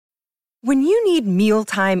When you need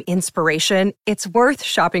mealtime inspiration, it's worth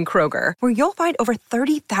shopping Kroger, where you'll find over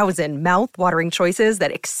 30,000 mouth-watering choices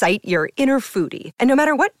that excite your inner foodie. And no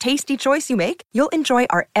matter what tasty choice you make, you'll enjoy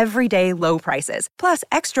our everyday low prices, plus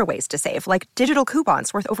extra ways to save, like digital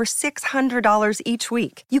coupons worth over $600 each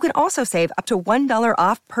week. You can also save up to $1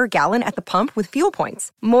 off per gallon at the pump with fuel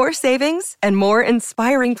points. More savings and more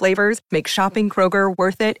inspiring flavors make shopping Kroger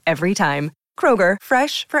worth it every time. Kroger,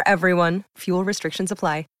 fresh for everyone. Fuel restrictions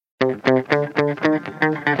apply.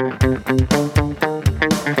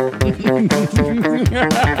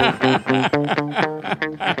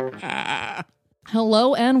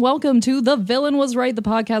 Hello and welcome to The Villain Was Right, the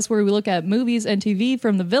podcast where we look at movies and TV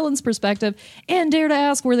from the villain's perspective and dare to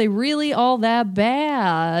ask, were they really all that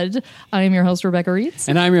bad? I am your host, Rebecca Reitz.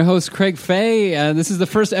 And I'm your host, Craig Fay. This is the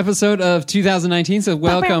first episode of 2019, so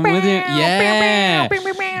welcome with you. Yeah!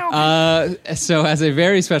 So as a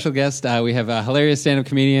very special guest, we have a hilarious stand-up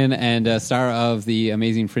comedian and star of the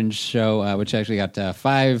Amazing Fringe show, which actually got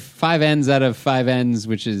five ends out of 5 ends,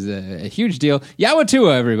 which is a huge deal.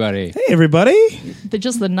 Yawatua, everybody. Hey, everybody.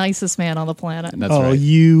 Just the nicest man on the planet. That's right.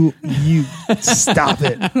 You stop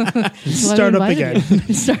it. Start up again.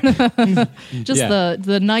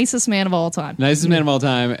 The nicest man of all time. Nicest man of all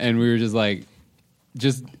time, and we were just like,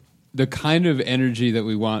 the kind of energy that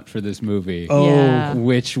we want for this movie. Oh. Yeah.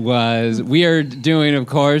 Which was, we are doing, of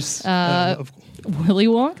course... Willy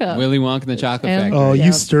Wonka. Willy Wonka and the Chocolate And- Factory. Oh, Yeah.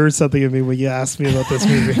 you stirred something in me when you asked me about this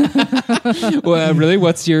movie. Well, really,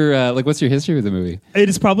 what's your history with the movie? It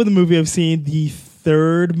is probably the movie I've seen the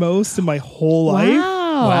third most in my whole life.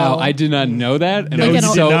 Wow, I did not know that, and No, I you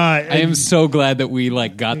was did not. I am so glad that we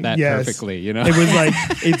got that Yes. perfectly. You know, It was like,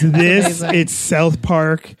 it's this, Amazing. it's South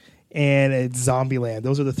Park, and it's Zombieland.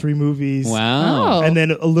 Those are the 3 movies. wow. Oh. And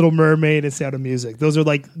then A Little Mermaid and Sound of Music. Those are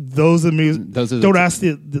the music. Those are the Don't two. ask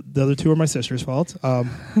the other 2 are my sister's fault.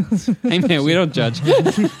 Hey man, we don't judge.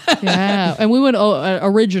 Yeah, and we went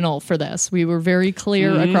original for this. We were very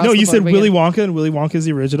clear across No, the you board. said Willy Wonka, and Willy Wonka is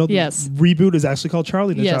the original. Yes. The reboot is actually called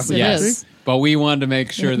Charlie and the Yes, Chocolate it Factory. is. But we wanted to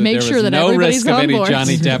make sure that Make there sure was that no everybody's risk of on any board.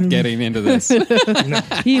 Johnny Depp getting into this.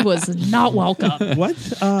 He was not welcome. What?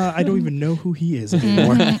 I don't even know who he is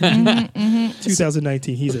anymore.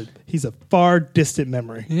 2019. He's a far distant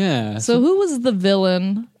memory. Yeah. So who was the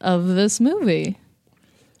villain of this movie?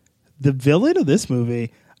 The villain of this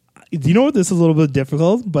movie. Do you know what? This is a little bit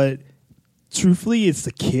difficult, but truthfully, it's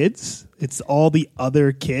the kids. It's all the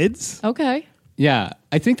other kids. Okay. Yeah,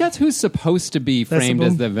 I think that's who's supposed to be That's framed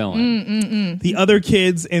as the villain. Mm. The other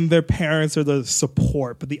kids and their parents are the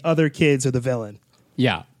support, but the other kids are the villain.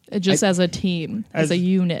 Yeah. Just as a team, as a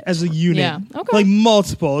unit. As a unit. Yeah. Okay. Like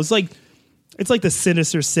multiple. It's like the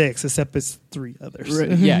Sinister Six, except it's 3 others.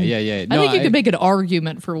 Yeah. I think you could make an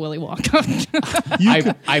argument for Willy Wonka.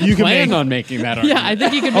 I you can planned make- on making that argument. Yeah, I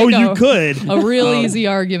think you could Oh, make you could. a real easy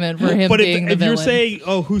argument for him But being the if villain. you're saying,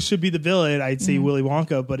 who should be the villain, I'd say Willy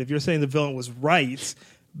Wonka. But if you're saying the villain was right,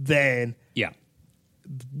 then Yeah.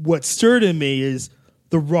 what stirred in me is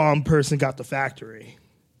the wrong person got the factory.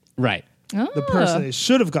 Right. The person that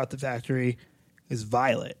should have got the factory is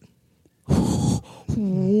Violet.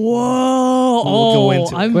 Whoa! We'll go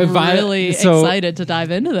into it. I'm But Violet- really so- excited to dive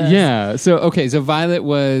into this. Yeah. So Violet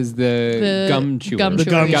was the gum chewer. gum The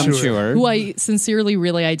chewer. gum chewer. Who I sincerely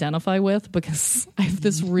really identify with because I have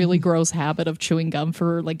this really gross habit of chewing gum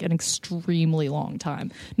for like an extremely long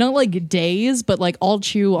time. Not like days, but like I'll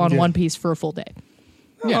chew on one piece for a full day.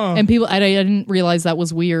 Yeah. And I didn't realize that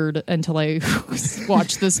was weird until I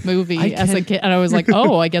watched this movie as a kid. And I was like,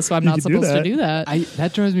 oh, I guess I'm not can do supposed to that. do that.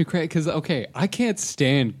 That drives me crazy because I can't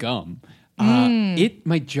stand gum.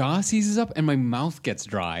 My jaw seizes up and my mouth gets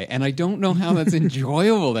dry, and I don't know how that's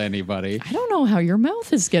enjoyable to anybody. I don't know how your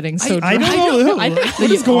mouth is getting so dry. I don't know. I think What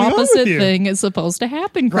the is going on with opposite you? thing is supposed to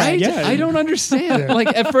happen, Right? Craig. Yeah. I don't understand. Like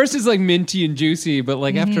at first it's like minty and juicy, but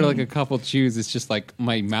like after like a couple chews, it's just like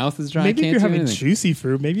my mouth is dry. Maybe I if can't you're do having anything. juicy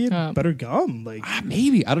fruit, maybe it's better gum. Like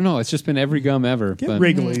Maybe I don't know. It's just been every gum ever. get but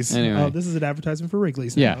Wrigley's. Anyway. Oh, this is an advertisement for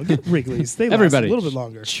Wrigley's. Now. Yeah. Get Wrigley's. They last Everybody, a little bit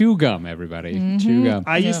longer. Chew gum, everybody. Chew gum.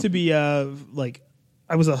 I used to be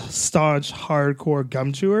I was a staunch hardcore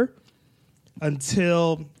gum chewer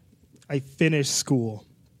until I finished school.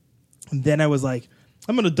 And then I was like,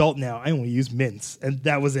 I'm an adult now. I only use mints. And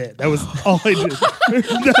that was it. That was all I did.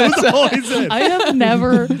 That was all I said. I have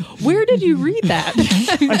never. Where did you read that?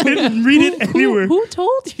 I didn't read it anywhere. Who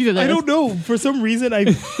told you that? I don't know. For some reason,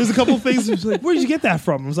 there's a couple of things. That was like, where did you get that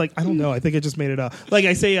from? I was like, I don't know. I think I just made it up. Like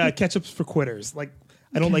I say, ketchup's for quitters. Like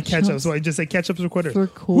I don't like ketchup, so I just say ketchup's for quitters. For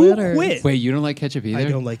quitters. Who quit? Wait, you don't like ketchup either? I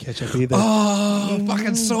don't like ketchup either. Oh,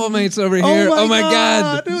 fucking soulmates over here. Oh my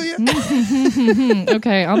God.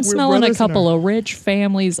 Okay, I'm smelling a brothers in couple of rich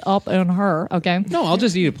families up in her. Okay. No, I'll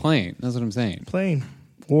just eat it plain. That's what I'm saying. Plain.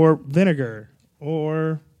 Or vinegar.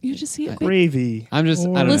 Or You just see it. gravy. I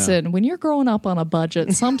don't know. Listen, when you're growing up on a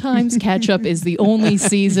budget, sometimes ketchup is the only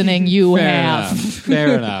seasoning you have.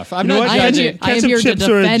 Fair enough. I'm You know not what? judging. I am Ketchup here to chips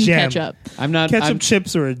are a defend gem. ketchup. I'm not. Ketchup I'm,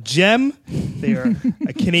 chips are a gem. They are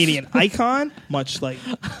a Canadian icon, much like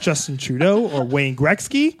Justin Trudeau or Wayne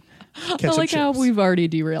Gretzky. Ketchup I like chips. how we've already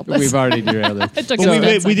derailed this. We've already derailed it. It took But us 10 we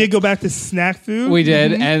seconds. did go back to snack food. We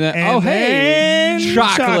did. And, And hey, then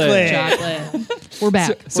chocolate. Chocolate. We're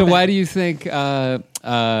back. So We're why back. do you think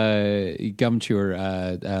gum chewer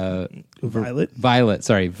Violet.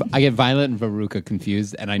 Sorry, I get Violet and Veruca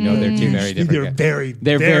confused, and I know they're two very different.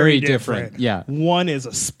 They're very different. Yeah, One is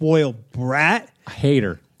a spoiled brat, I hate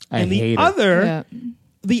her. I and hate the her. other, Yeah.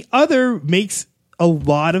 the other makes a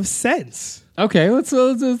lot of sense. Okay, let's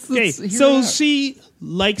Okay, hear so it out. she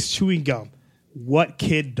likes chewing gum. What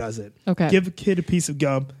kid doesn't? Okay. Give a kid a piece of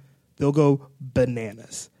gum, they'll go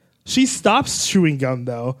bananas. She stops chewing gum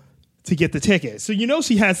though to get the ticket. So you know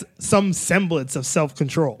she has some semblance of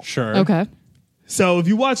self-control. Sure. Okay. So if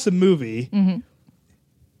you watch the movie,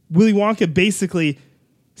 Willy Wonka basically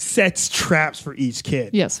sets traps for each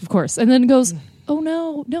kid. Yes, of course. And then goes, oh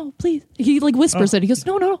no, please. He like whispers it. He goes,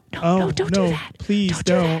 no, don't do that. Please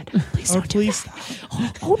don't. don't. Do that. Please Oh, don't do please that.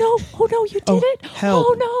 stop. Oh no, you did it. Help.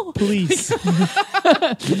 Oh no. Please.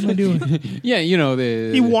 What am I doing? Yeah, you know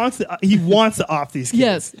the He wants to off these kids.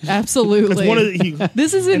 Yes, absolutely. One of the,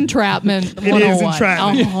 This is entrapment is 101.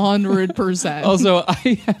 entrapment. 100%. Also,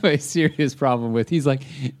 I have a serious problem with. He's like,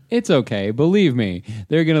 it's okay. Believe me,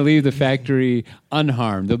 they're going to leave the factory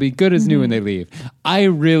unharmed. They'll be good as new when they leave. I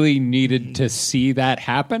really needed to see that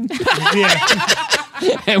happen,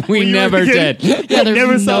 and we you never were the did. kid? yeah, there's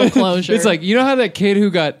never saw no it. closure. It's like, you know how that kid who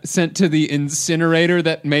got sent to the incinerator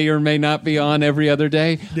that may or may not be on every other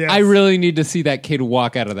day? Yes. I really need to see that kid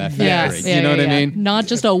walk out of that factory. Yes, You know what I mean? Not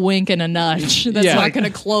just a wink and a nudge. That's Yeah. not going to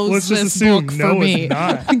close Let's just this assume book no, for me. it's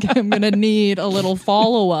not. I'm going to need a little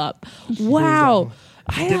follow up. Wow.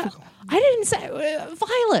 I didn't say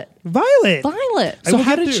Violet. Violet. So will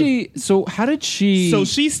how get did through. she? So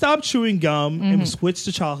she stopped chewing gum and switched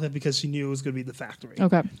to chocolate because she knew it was going to be the factory.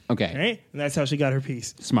 Okay. Okay, Right? And that's how she got her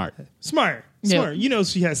piece. smart. Smart. Yeah. You know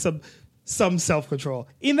she has some self-control.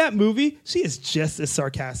 In that movie, she is just as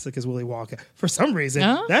sarcastic as Willy Wonka. For some reason,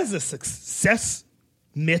 Oh. that's a success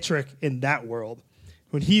metric in that world.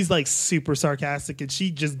 When he's like super sarcastic and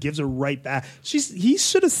she just gives her right back. He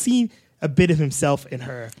should have seen a bit of himself in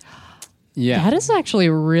her. Yeah, That is actually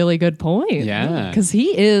a really good point. Yeah. Because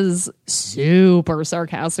he is super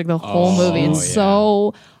sarcastic the whole movie. And yeah.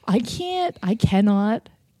 so I cannot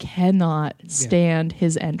stand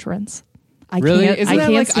his entrance. I Really? can't, Isn't I that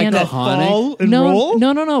can't like stand it. iconic? Fall and No, roll?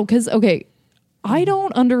 no. Because, okay, I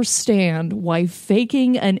don't understand why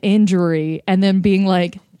faking an injury and then being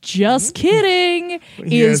like, just kidding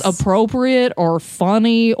is Yes. appropriate or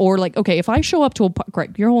funny or like, okay, if I show up to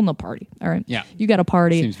great, you're holding a party, all right? Yeah. You got a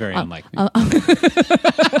party. Seems very unlike me.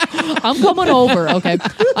 I'm coming over, okay?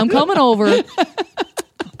 I'm coming over.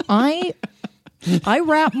 I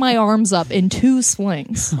wrap my arms up in two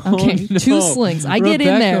slings. Okay, no. two slings. I get in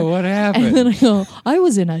Rebecca, there. what happened? And then I go, I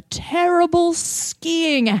was in a terrible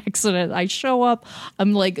skiing accident. I show up,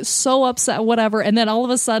 I'm like so upset, whatever. And then all of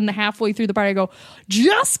a sudden, halfway through the party, I go,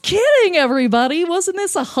 just kidding, everybody. Wasn't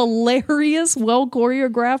this a hilarious, well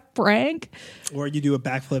choreographed prank? Or you do a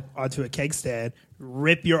backflip onto a keg stand,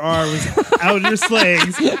 rip your arms out of your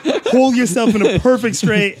slings, hold yourself in a perfect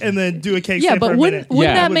straight, and then do a keg Yeah, stand for but a wouldn't minute.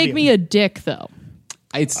 Yeah. that Would make be- me a dick, though?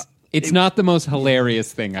 It's not the most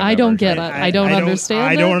hilarious thing I've I ever don't get heard. it. I don't understand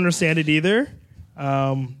I it. don't understand it either.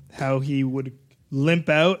 How he would limp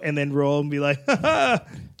out and then roll and be like,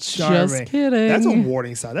 charming. kidding. That's a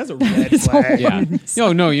warning sign. That's a red flag. Yeah.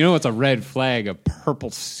 No, you know what's a red flag? A purple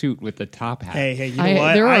suit with the top hat. Hey, you know I-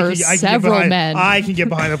 what? there I are can get several behind- men. I can get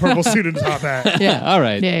behind a purple suit and top hat. Yeah. All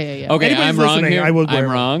right. Yeah. Okay, Anybody's I'm wrong listening, here. I would wear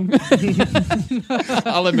I'm one. wrong.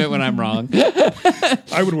 I'll admit when I'm wrong.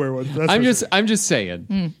 I would wear one. That's I'm for just sure. I'm just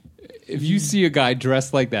saying. If you see a guy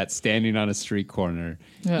dressed like that standing on a street corner,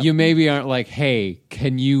 Yeah. you maybe aren't like, "Hey,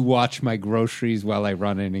 can you watch my groceries while I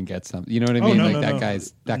run in and get something?" You know what I mean? no, like no,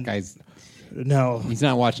 that no. guy's No. he's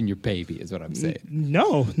not watching your baby, is what I'm saying.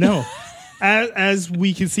 No. As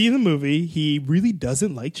we can see in the movie, he really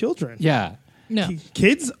doesn't like children. Yeah. No.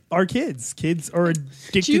 Kids are kids. Kids are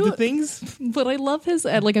addicted to things. But I love his,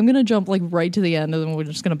 like, I'm going to jump, like, right to the end, and then we're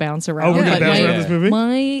just going to bounce around. Oh, we're going to But bounce around this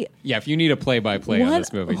movie? Yeah, if you need a play-by-play on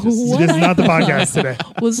this movie, just... what This is not the podcast today.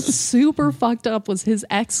 was super fucked up was his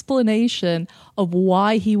explanation of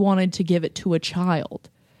why he wanted to give it to a child.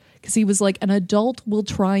 Because he was like, an adult will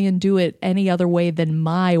try and do it any other way than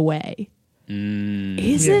my way.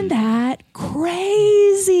 Isn't that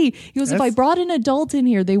crazy? He goes, if I brought an adult in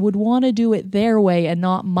here, they would want to do it their way and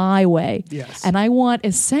not my way. Yes. And I want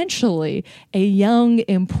essentially a young,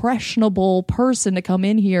 impressionable person to come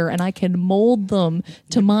in here, and I can mold them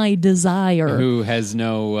to my desire. Who has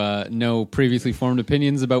no previously formed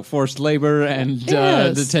opinions about forced labor and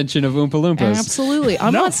detention of Oompa Loompas. Absolutely.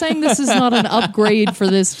 I'm not saying this is not an upgrade for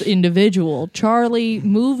this individual. Charlie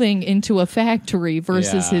moving into a factory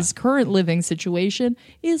versus his current living situation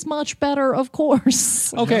is much better, of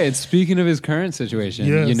course. Okay, and speaking of his current situation,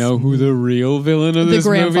 Yes. you know who the real villain of The this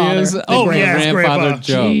movie grandfather. is? The yes, Grandfather Grandpa.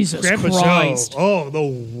 Joe. Jesus Grandpa Christ. Joe. Oh,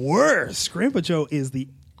 the worst. Grandpa Joe is the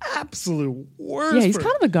absolute worst. Yeah, he's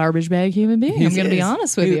kind of a garbage bag human being. I'm going to be is.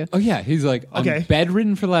 honest with you. Oh yeah, he's like Okay.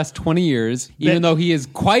 bedridden for the last 20 years, even though he is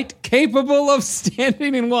quite capable of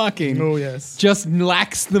standing and walking. Oh, yes. Just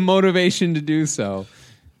lacks the motivation to do so.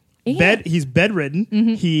 And- He's bedridden.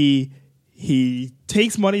 Mm-hmm. He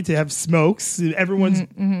takes money to have smokes. Everyone's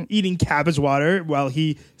Mm-hmm, eating cabbage water while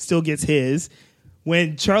he still gets his.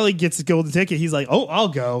 When Charlie gets a golden ticket, he's like, "Oh, I'll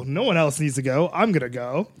go. No one else needs to go. I'm gonna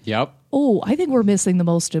go." Yep. Oh, I think we're missing the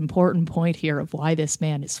most important point here of why this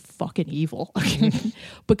man is fucking evil.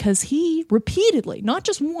 Because he repeatedly, not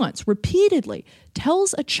just once, repeatedly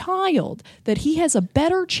tells a child that he has a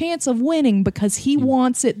better chance of winning because he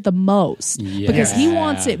wants it the most. Because he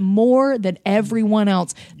wants it more than everyone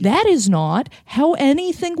else. That is not how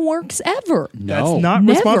anything works ever. No. That's not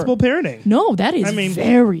Never. responsible parenting. No, that is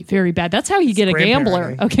very, very bad. That's how you get a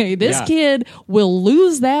gambler. grandparenting. Okay, this Yeah. kid will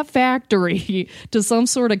lose that factory to some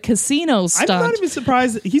sort of casino I'm stunt. not even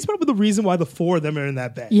surprised. He's probably the reason why the four of them are in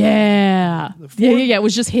that bed. Yeah. Yeah. It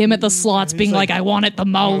was just him at the slots being like, I want it the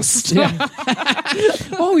most.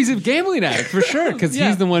 Oh, he's a gambling addict for sure, because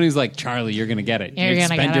he's the one who's like, Charlie, you're gonna get it. You're You gonna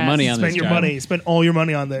spend get your it. money on Spend this. your Charlie. money. Spend all your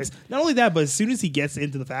money on this. Not only that, but as soon as he gets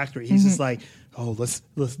into the factory, he's just like, "Oh, let's.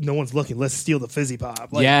 No one's looking. Let's steal the fizzy pop."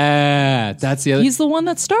 Like, Yeah, that's the other. He's the one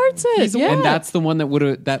that starts it. Yeah. And that's the one that would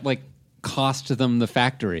have cost them the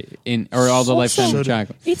factory or all the lifetime of Should've.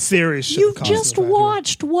 chocolate. It's Serious shit You cost just the factory.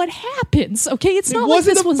 watched what happens. Okay, it's not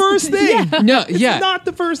wasn't like this the was first thing. Yeah. No, It's yeah, not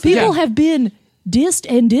the first thing. People have been dissed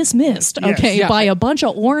and dismissed. Yes. Okay, Yeah. by a bunch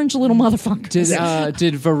of orange little motherfuckers.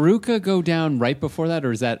 Did Veruca go down right before that,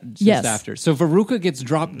 or is that just Yes. after? So Veruca gets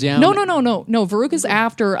dropped down. No. Veruca's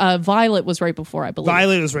after. Violet was right before, I believe.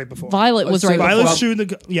 Violet was right before. Violet was right Violet's before. shooting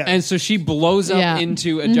the yeah. And so she blows up Yeah.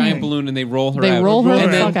 into a giant balloon, and they roll her They out. roll her and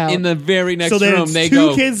the then fuck out. in the very next so there's room, they two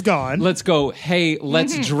go. kids gone. Let's go. Hey,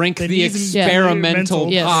 let's drink Then the he's experimental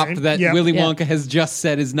experimental pop kind. that Yeah. Willy Yeah. Wonka has just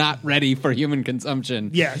said is not ready for human consumption.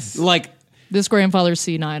 Yes. Like. This grandfather's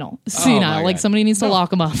senile. my Like God. somebody needs to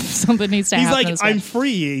lock him up. Something needs to He's happen. like, to this guy. I'm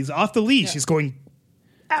free. He's off the leash. He's going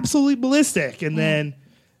absolutely ballistic. And then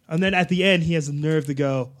at the end, he has the nerve to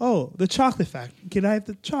go, "Oh, the chocolate factory. Can I have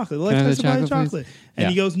the chocolate? I have Lifetime the supply of chocolate, chocolate." please? And Yeah.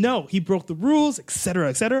 he goes, "No, he broke the rules,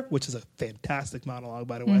 etc., which is a fantastic monologue,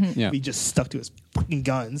 by the way. Yeah. He just stuck to his fucking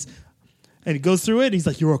guns. And he goes through it, and he's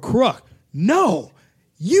like, "You're a crook. No,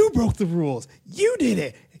 you broke the rules. You did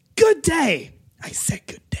it. Good day." I said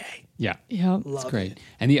good day. Yeah. Yeah. It's great.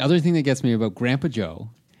 And the other thing that gets me about Grandpa Joe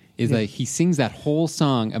is that he sings that whole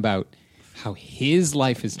song about how his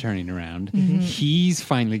life is turning around. He's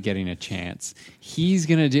finally getting a chance. He's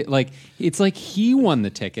going to do, it's like he won the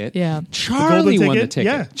ticket. Yeah. Charlie The golden won the ticket? ticket.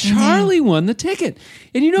 Yeah. Charlie won the ticket.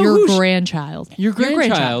 And you know Your who? grandchild. Your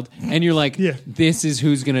grandchild. And you're like, Yeah. this is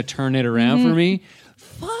who's going to turn it around for me.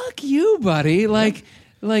 Fuck you, buddy. Like,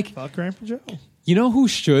 Fuck Grandpa Joe. you know who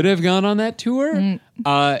should have gone on that tour?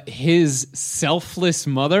 His selfless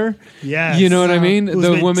mother. Yes. You know what I mean? Who's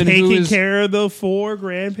The been woman taking who is care of the four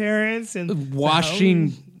grandparents and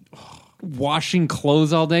washing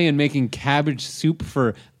clothes all day and making cabbage soup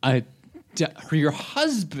for your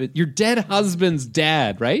husband, your dead husband's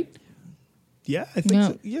dad, right? Yeah, I think Yeah.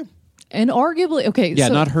 so. Yeah. And arguably, okay. Yeah,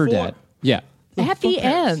 so not her four. dad. Yeah. at the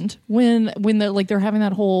end, when they're having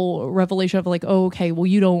that whole revelation of like, oh, okay, well,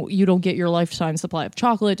 you don't get your lifetime supply of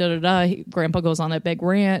chocolate. Da da da. Grandpa goes on that big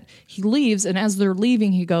rant. He leaves, and as they're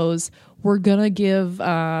leaving, he goes, "We're gonna give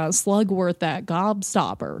Slugworth that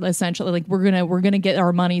gobstopper. Essentially, like we're gonna get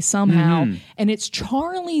our money somehow." And it's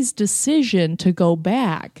Charlie's decision to go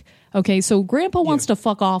back. Okay, so Grandpa wants to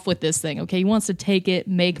fuck off with this thing. Okay, he wants to take it,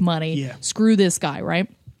 make money, Yeah. screw this guy, right?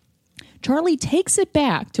 Charlie takes it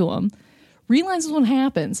back to him, realizes what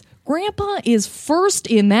happens. Grandpa is first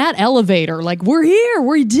in that elevator. Like, we're here.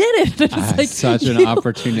 We did it. It's like, such an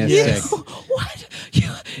opportunistic. What?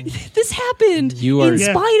 This happened in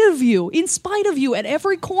spite of you. In spite of you at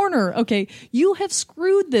every corner. Okay, you have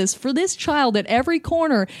screwed this for this child at every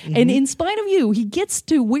corner. And in spite of you, he gets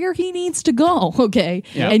to where he needs to go. Okay.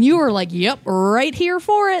 Yep. And you are like, yep, right here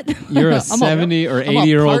for it. You're a 70 or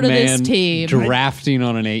 80-year-old man drafting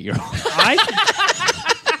on an 8-year-old.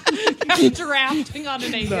 Drafting on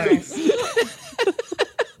an 8-year-old.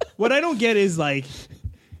 What I don't get is like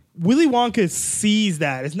Willy Wonka sees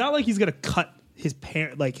that. It's not like he's gonna cut his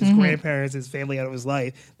parent, like his grandparents, his family out of his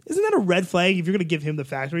life. Isn't that a red flag? If you're gonna give him the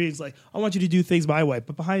factory, it's like, I want you to do things my way.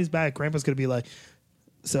 But behind his back, Grandpa's gonna be like,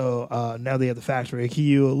 so now they have the factory. Can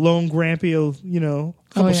you loan Grampy a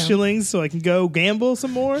couple shillings so I can go gamble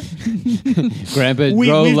some more? Grandpa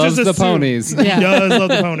loves the ponies. He does love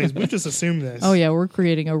the ponies. We've just assumed this. Oh yeah, we're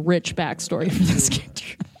creating a rich backstory for this character.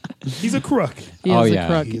 He's a crook. He is a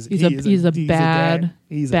crook. He's a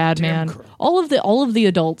bad man. Crook. All of the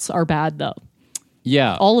adults are bad though.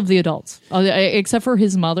 Yeah, all of the adults, except for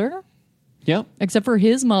his mother. Yep. Except for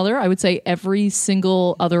his mother, I would say every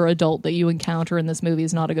single other adult that you encounter in this movie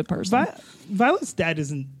is not a good person. Violet's dad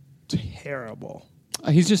isn't terrible.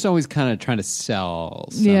 He's just always kind of trying to sell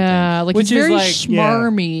something. Yeah, like he's very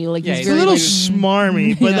schmarmy. Like he's a little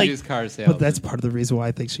schmarmy, but like car sales. But that's part of the reason why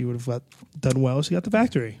I think she would have done well. She got the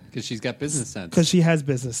factory because she's got business sense. Because she has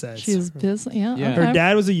business sense. She has business. Yeah. Okay. Her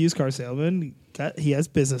dad was a used car salesman. He has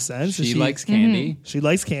business sense. She likes candy. She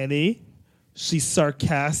likes candy. She's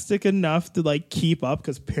sarcastic enough to like keep up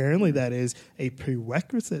because apparently that is a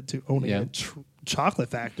prerequisite to owning a chocolate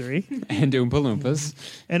factory and Oompa Loompas.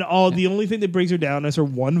 And the only thing that brings her down is her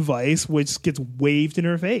one vice, which gets waved in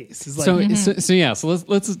her face. It's like, so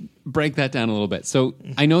let's break that down a little bit. So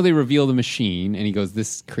I know they reveal the machine, and he goes,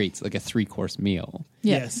 "This creates like a 3-course meal."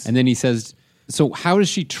 Yes, and then he says, "So how is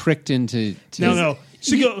she tricked into?" No.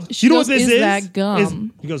 She goes, "You know what this is? That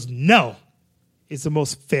gum?" He goes, "No." It's the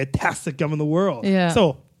most fantastic gum in the world. Yeah.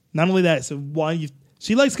 So not only that,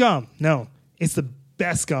 she likes gum. No, it's the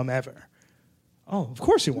best gum ever. Oh, of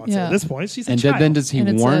course she wants it at this point. She's a child. Then does he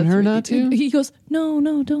warn her not to? He goes, no,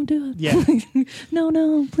 don't do it. Yeah.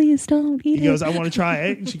 no, please don't eat it. He goes, I want to try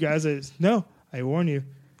it. And she goes, no, I warn you,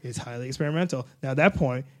 it's highly experimental. Now at that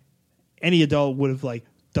point, any adult would have like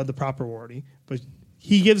done the proper warning, but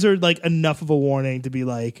he gives her like enough of a warning to be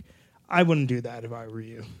like, I wouldn't do that if I were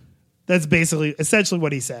you. That's essentially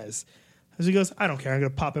what he says. As he goes, I don't care. I'm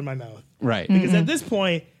going to pop in my mouth. Right. Because at this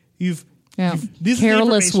point, this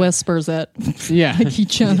careless whispers it. Yeah. Like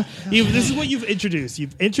this is what you've introduced.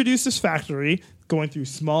 You've introduced this factory going through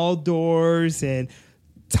small doors and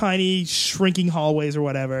tiny shrinking hallways or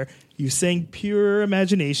whatever. You're saying pure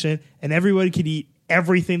imagination, and everybody can eat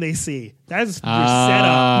everything they see. That is your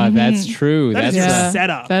setup. That's true. That's your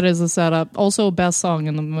setup. That is a setup. Also, best song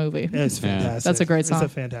in the movie. It's fantastic. That's a great song. It's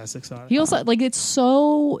a fantastic song. He also it's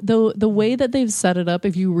so the way that they've set it up.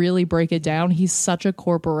 If you really break it down, he's such a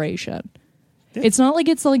corporation. Yeah. It's not like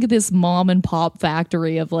it's like this mom and pop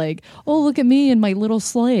factory of like, oh, look at me and my little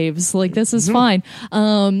slaves. Like, this is fine.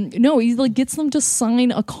 No, he like gets them to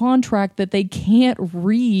sign a contract that they can't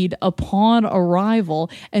read upon arrival.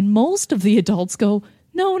 And most of the adults go,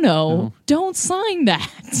 no, don't sign that.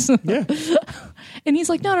 Yeah. And he's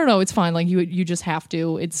like, no, it's fine. Like you just have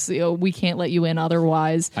to. It's we can't let you in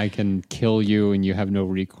otherwise. I can kill you and you have no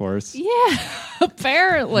recourse. Yeah,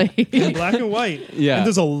 apparently. Black and white. Yeah. And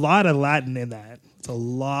there's a lot of Latin in that. It's a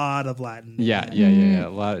lot of Latin. Yeah. A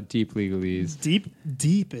lot of deep legalese.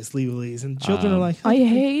 Deepest legalese. And children are like, I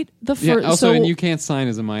hate the first. Yeah, also, and you can't sign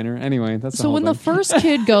as a minor. Anyway, that's the whole when thing. the first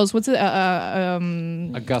kid goes, what's it?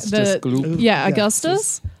 Augustus Gloop. Yeah,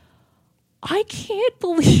 Augustus. I can't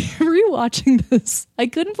believe rewatching this. I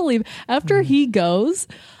couldn't believe after he goes,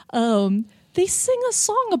 they sing a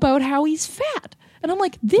song about how he's fat. And I'm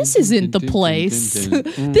like, this isn't the place.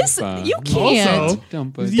 This you can't.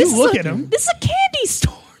 Also, you look at him. This is a candy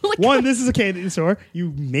store. Like, one, this is a candy store.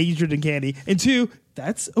 You majored in candy, and two,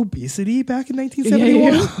 that's obesity back in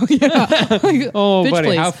 1971. Yeah. Oh, Bitch, buddy,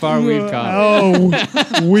 please. how far we've come. Oh,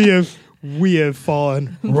 we have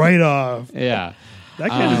fallen right off. Yeah.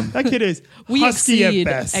 That kid is we husky exceed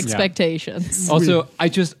at best. expectations. Also,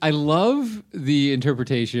 I love the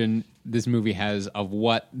interpretation this movie has of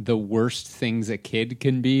what the worst things a kid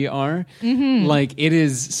can be are. Mm-hmm. Like, it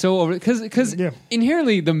is so over because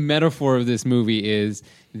inherently the metaphor of this movie is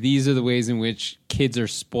these are the ways in which kids are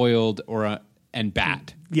spoiled and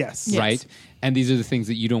bad. Yes. Right? And these are the things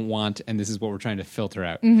that you don't want, and this is what we're trying to filter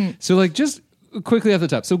out. Mm-hmm. So, like, just quickly off the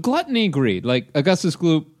top. So, gluttony, greed. Like, Augustus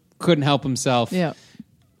Gloop, couldn't help himself. Yeah.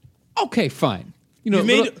 Okay, fine. You know, You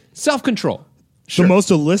made- self-control. The most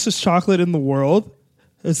delicious chocolate in the world.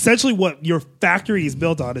 Essentially, what your factory is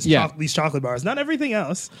built on is these chocolate bars. Not everything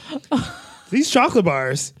else. These chocolate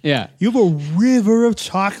bars. Yeah. You have a river of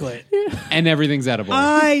chocolate. And everything's edible.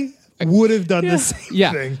 I would have done the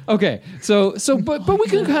same thing. Okay. But we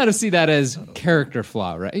can kind of see that as character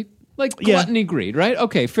flaw, right? Like gluttony, greed, right?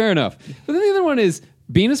 Okay, fair enough. But then the other one is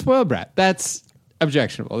being a spoiled brat. That's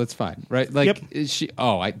objectionable. That's fine, right? Like she's.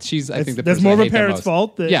 I think the that's person more I of a hate the parent's most.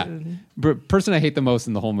 fault. Person I hate the most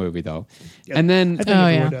in the whole movie, though. Yeah, and then I think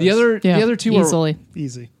everyone does. the other two Easily. are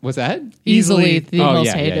easy. what's that? Easily the most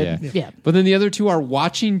yeah, hated. Yeah. Yeah. But then the other two are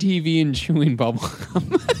watching TV and chewing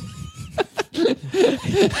bubblegum.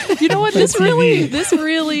 You know what? This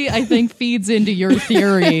really, I think, feeds into your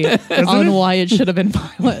theory on why it should have been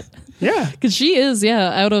Violet. Yeah, Because she is,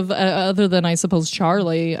 out of other than I suppose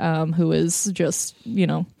Charlie, who is just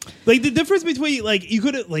like the difference between like you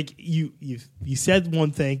could like you said one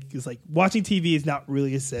thing is like watching TV is not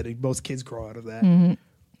really a setting. Most kids grow out of that,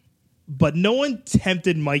 but no one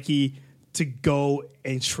tempted Mikey to go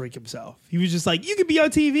and shrink himself. He was just like, "You can be on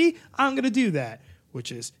TV. I'm going to do that,"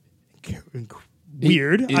 which is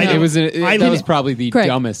weird. That was probably the Correct.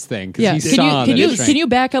 dumbest thing because Yeah. he saw that it shrank. Can you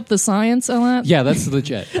back up the science on that? Yeah, that's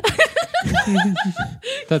legit.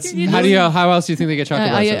 That's how else do you think they get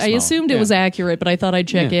chocolate bars so I small? assumed it was accurate, but I thought I'd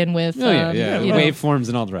check in with waveforms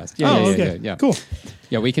and all the rest. Yeah. Cool.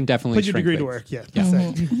 Yeah, we can definitely Put your shrink degree to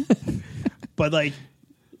things. work. Yeah. But like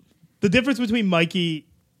the difference between Mikey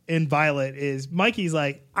and Violet is Mikey's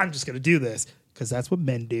like, I'm just going to do this because that's what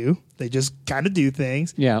men do. They just kind of do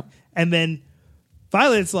things. Yeah. And then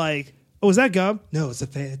Violet's like, oh, is that gum? No, it's a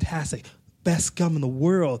fantastic, best gum in the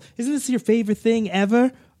world. Isn't this your favorite thing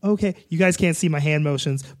ever? Okay, you guys can't see my hand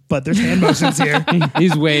motions, but there's hand motions here.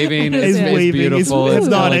 He's waving. He's It's waving. beautiful. It's It's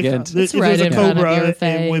hypnotic. elegant. If right there's a in front of cobra, your it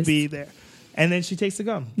would face. be there. And then she takes the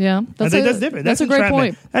gum. Yeah, That's different. That's a great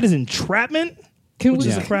entrapment. point. That is entrapment. Can Which we,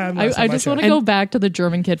 is a crime. I just want to go back to the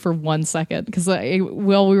German kid for 1 second because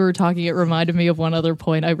while we were talking, it reminded me of one other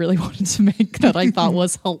point I really wanted to make that I thought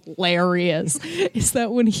was hilarious. Is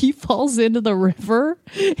that when he falls into the river,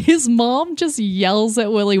 his mom just yells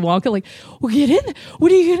at Willy Wonka like, "Well, get in.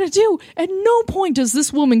 What are you gonna do?" At no point does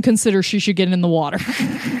this woman consider she should get in the water.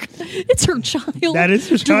 It's her child. That is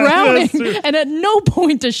her child. drowning, That's true. and at no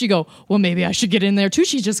point does she go, "Well, maybe I should get in there too."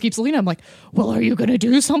 She just keeps leaning. I'm like, "Well, are you gonna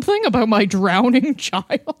do something about my drowning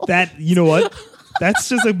child?" That, you know what? That's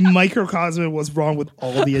just a microcosm of what's wrong with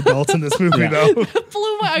all the adults in this movie, though.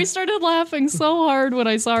 I started laughing so hard when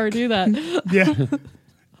I saw her do that. Yeah.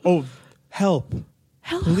 Oh, help.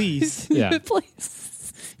 Please. Yeah.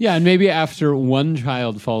 Please. Yeah, and maybe after one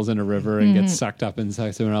child falls in a river and gets sucked up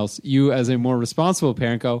inside someone else, you as a more responsible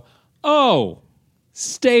parent go, "Oh,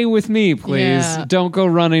 stay with me, please. Yeah. Don't go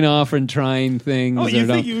running off and trying things." Oh, or you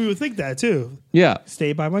don't- would think that, too. Yeah.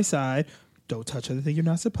 Stay by my side. Don't touch anything you're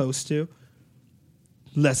not supposed to.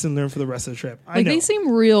 Lesson learned for the rest of the trip. I know. They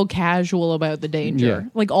seem real casual about the danger. Yeah.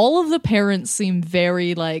 Like all of the parents seem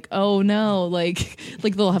very like, "Oh no," like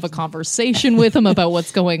they'll have a conversation with him about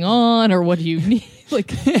what's going on or what do you need.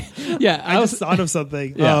 Like, Yeah, I just thought of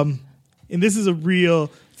something. Yeah. And this is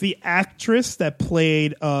the actress that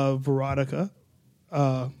played Veronica,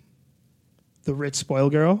 the rich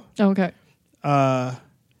spoiled girl. okay,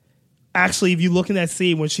 Actually, if you look in that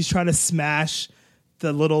scene when she's trying to smash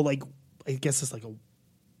the little, like, I guess it's like a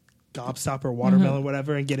gobstopper or watermelon,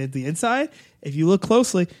 whatever, and get into the inside, if you look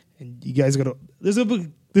closely, and you guys there's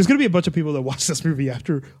gonna be a bunch of people that watch this movie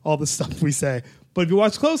after all the stuff we say. But if you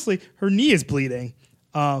watch closely, her knee is bleeding.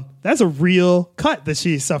 That's a real cut that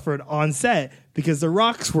she suffered on set because the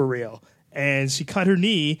rocks were real, and she cut her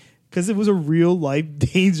knee because it was a real life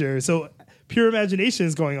danger. So pure imagination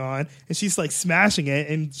is going on, and she's like smashing it,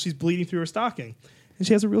 and she's bleeding through her stocking, and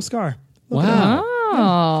she has a real scar. Wow.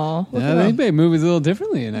 oh, Yeah, they made movies a little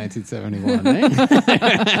differently in 1971.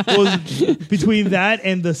 Well, between that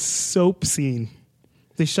and the soap scene,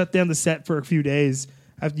 they shut down the set for a few days.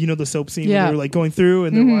 You know the soap scene where Yeah. they were like going through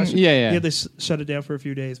and they're watching. Yeah. They shut it down for a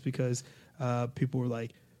few days because people were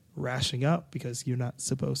like rashing up because you're not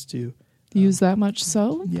supposed to. use that much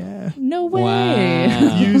soap? Yeah. No way.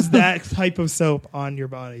 Wow. Use that type of soap on your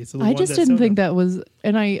body. So the I one just that's didn't soda. think that was,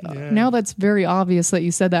 and now that's very obvious that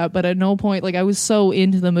you said that, but at no point, like I was so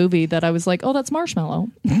into the movie that I was like, "Oh, that's marshmallow."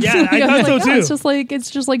 Yeah, I was thought so like, too. It's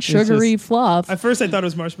just like sugary fluff. At first, I thought it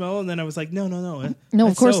was marshmallow, and then I was like, no. No, of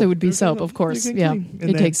That's course soap. it would be There's soap. no- Of course, you can yeah. clean. And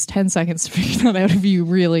It then- takes 10 seconds to figure that out if you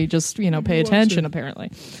really just pay attention. Apparently,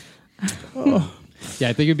 Yeah,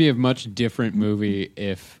 I think it'd be a much different movie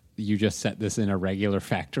if you just set this in a regular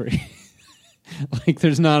factory. Like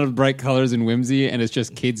there's not bright colors and whimsy, and it's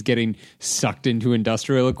just kids getting sucked into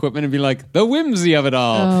industrial equipment and be like, the whimsy of it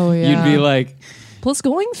all. Oh, yeah. You'd be like... Plus,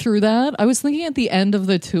 going through that, I was thinking at the end of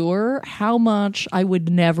the tour how much I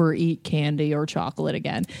would never eat candy or chocolate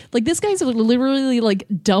again. Like, this guy's literally, like,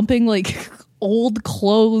 dumping, like, old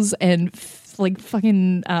clothes and, like,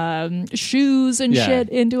 fucking shoes and shit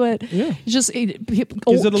into it. Yeah. It's just, Gives it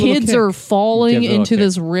a kids little are kick. falling Gives it a little into kick.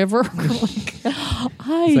 this river. Like,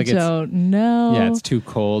 I like don't know. Yeah, it's too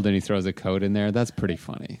cold, and he throws a coat in there. That's pretty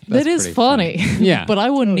funny. That is pretty funny. Yeah. But I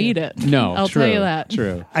wouldn't eat it. No, I'll true, tell you that.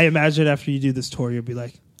 True. I imagine after you do this tour, you'll be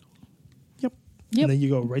like, yep. Yep. And then you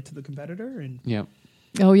go right to the competitor and Yep.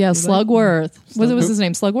 Oh, yeah, Slugworth. Was his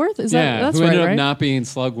name Slugworth? Is Yeah, that's who right, ended right? up not being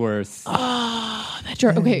Slugworth. That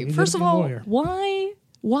jerk. Okay, he first did of a good all, lawyer.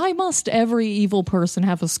 why must every evil person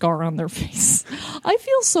have a scar on their face? I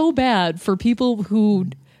feel so bad for people who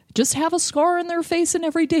just have a scar on their face in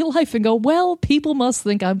everyday life and go, well, people must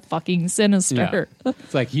think I'm fucking sinister. Yeah.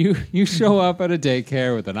 It's like you show up at a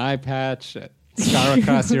daycare with an eye patch, a scar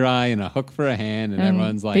across your eye, and a hook for a hand, and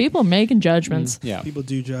everyone's like... people making judgments. Yeah. people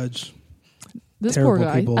do judge. This Terrible poor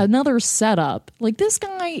guy, people. another setup. Like, this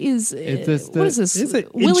guy is, what is this? Is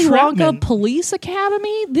it Willy Wonka entrapment? Police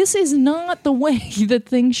Academy? This is not the way that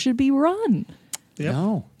things should be run. Yep.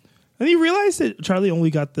 No. And he realized that Charlie only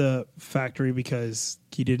got the factory because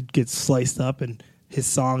he didn't get sliced up, and his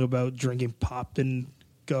song about drinking pop didn't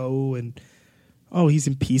go, and he's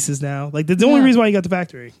in pieces now. Like, that's the only reason why he got the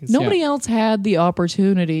factory. Nobody else had the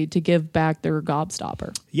opportunity to give back their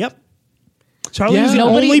gobstopper. Yep. Charlie was the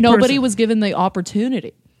Nobody only person. was given the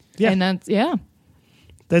opportunity. Yeah. And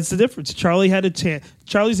That's the difference. Charlie had a chance.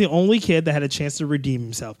 Charlie's the only kid that had a chance to redeem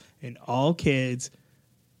himself, and all kids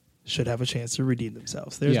should have a chance to redeem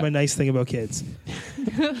themselves. There's my nice thing about kids.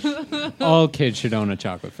 All kids should own a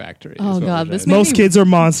chocolate factory. Oh, is what God, we're this saying. Most kids are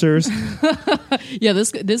monsters. yeah,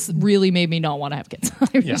 this really made me not want to have kids.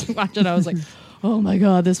 I was watching, I was like, oh my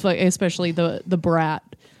God, especially the brat.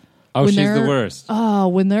 Oh, when she's the they're- worst.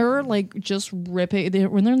 When they're like just ripping,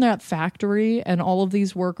 when they're in that factory and all of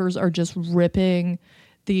these workers are just ripping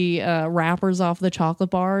the wrappers off the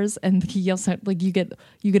chocolate bars, and he yells at, like, you get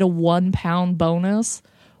a 1 pound bonus,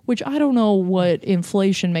 which I don't know what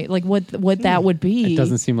inflation made, like what that would be. It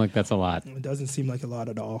doesn't seem like that's a lot. It doesn't seem like a lot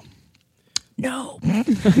at all. No,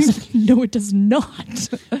 no, it does not.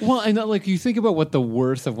 Well, and like you think about what the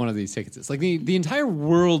worth of one of these tickets is. Like the entire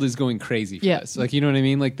world is going crazy for this. Like, you know what I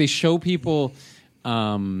mean? Like they show people.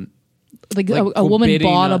 Like Like, a woman bidding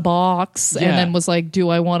bought a up- box and then was like, "Do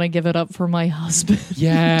I want to give it up for my husband?"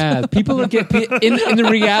 Yeah, people are in the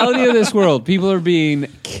reality of this world. People are being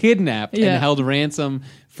kidnapped and held ransom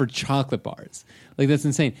for chocolate bars. Like, that's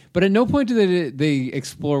insane. But at no point do they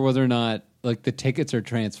explore whether or not like the tickets are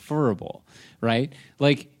transferable, right?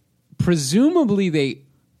 Like, presumably they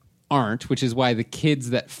aren't, which is why the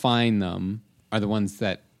kids that find them are the ones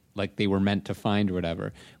that like they were meant to find or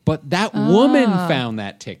whatever. But that woman found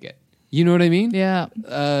that ticket. You know what I mean? Yeah.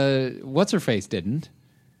 What's her face didn't.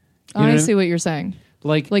 You know I what see what you're saying.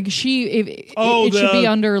 Like she, it should be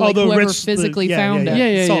under like the whoever rich- physically yeah, found yeah, it.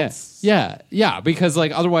 yeah. yeah, Salts. yeah, because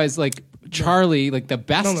like otherwise, like Charlie, like the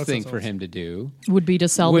best No, that's thing not for salts. him to do Would be to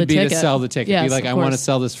sell would the be ticket. to sell the ticket. Yes, Be like, of I want to course.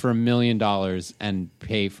 sell this for $1 million and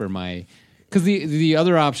pay for my. Because the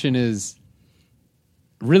other option is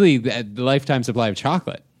really the lifetime supply of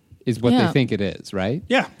chocolate is what they think it is, right?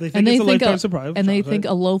 Yeah, they think And they it's a think lifetime supply of and they chocolate. think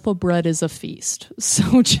a loaf of bread is a feast.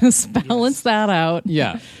 So just balance that out.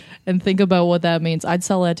 Yeah. And think about what that means. I'd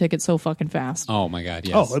sell that ticket so fucking fast. Oh my God,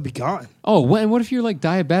 yes. Oh, it'd be gone. Oh, what if you're like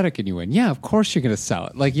diabetic and you win? Yeah, of course you're going to sell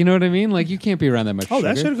it. Like, you know what I mean? Like, you can't be around that much Oh,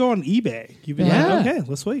 sugar. that should go on eBay. You'd be Yeah. like, okay,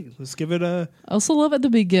 let's wait. Let's give it a. I also love at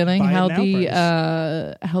the beginning Buy it how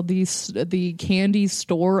now the candy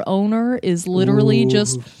store owner is literally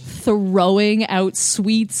just throwing out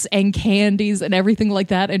sweets and candies and everything like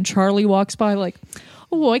that, and Charlie walks by like,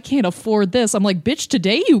 "Oh, I can't afford this." I'm like, "Bitch,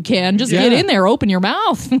 today you can. Just get in there, open your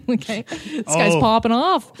mouth." Okay, this guy's popping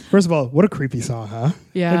off. First of all, what a creepy song, huh?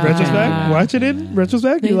 Yeah. In retrospect, watch it in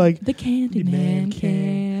retrospect. You're like, the candy man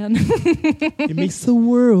can. it makes the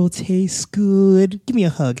world taste good. Give me a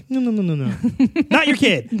hug. No. Not your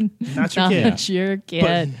kid. Not your kid. Not your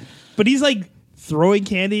kid. But he's like throwing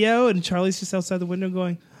candy out, and Charlie's just outside the window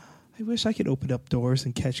going, I wish I could open up doors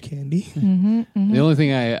and catch candy. The only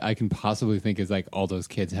thing I can possibly think is like all those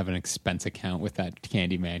kids have an expense account with that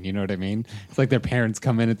candy man. You know what I mean? It's like their parents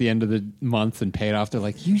come in at the end of the month and pay it off. They're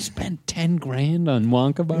like, you spent $10,000 on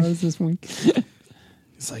Wonka bars this week.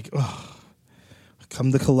 It's like, oh,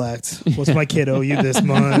 come to collect. What's my kid owe you this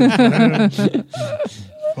month?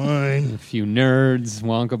 fine. A few nerds,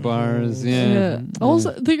 Wonka bars. Yeah.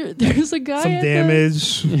 Also, there's a guy. Some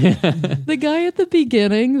damage. The guy at the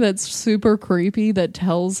beginning that's super creepy that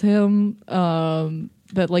tells him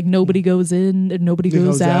that like nobody goes in and nobody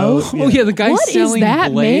goes out. Oh yeah, the guy What is selling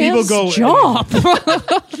that blades. man's job?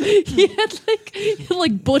 He had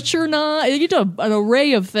like butcher knife. He did an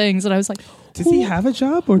array of things, and I was like, Does he have a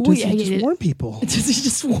job, or does he just warn people? Does he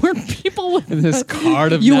just warn people with This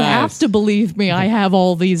cart of You knives. have to believe me. I have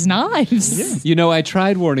all these knives. Yeah. You know, I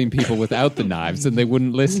tried warning people without the knives, and they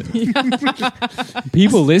wouldn't listen.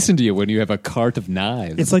 People listen to you when you have a cart of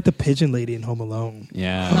knives. It's like the pigeon lady in Home Alone.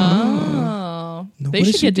 Yeah. Oh, they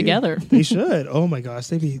should get together. They should. Oh my gosh,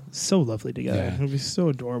 they'd be so lovely together. Yeah. It would be so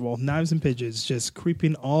adorable. Knives and pigeons just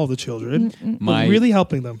creeping all the children, but My- really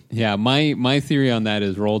helping them. Yeah, my theory on that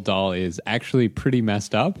is Roald Dahl is actually pretty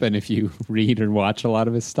messed up, and if you read or watch a lot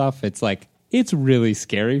of his stuff, it's like it's really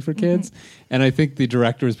scary for kids. And I think the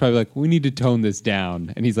director was probably like, we need to tone this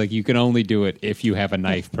down. And he's like, you can only do it if you have a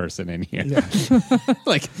knife person in here. Yeah.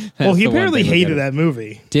 Like, Well, that's he the one apparently thing we hated gotta- that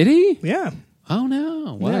movie. Did he? Yeah. Oh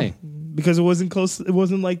no, why? Yeah. Because it wasn't close. It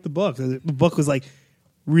wasn't like the book. The book was like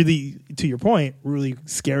really, to your point, really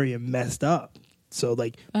scary and messed up. So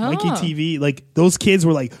like Mikey TV, like those kids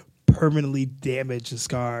were like permanently damaged and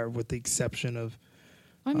scarred, with the exception of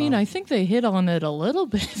I mean, I think they hit on it a little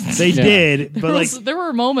bit. they Yeah. did, but like there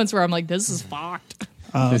were moments where I'm like, this is fucked.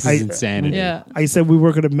 This is insanity. Yeah. I said we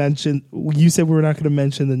were going to mention. You said we were not going to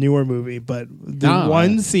mention the newer movie, but the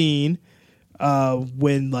one scene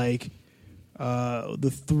when like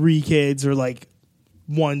the three kids are like,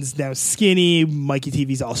 one's now skinny, Mikey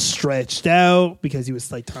TV's all stretched out because he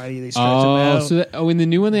was like tiny. They stretched him out. So in the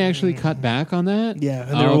new one they actually cut back on that. Yeah,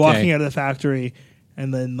 and they were walking out of the factory,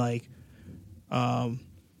 and then like,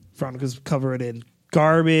 Veronica's covered in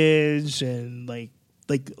garbage, and like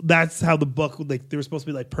that's how the book, like they were supposed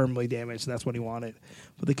to be like permanently damaged, and that's what he wanted,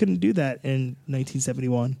 but they couldn't do that in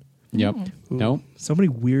 1971. Yep. Ooh, Nope. so many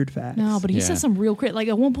weird facts. No, but he Yeah. says some real like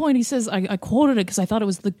at one point he says I quoted it because I thought it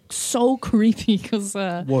was so creepy because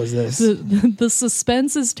What was this? the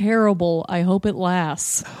suspense is terrible. I hope it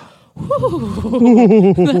lasts.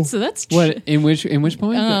 Whew. that's What in which point?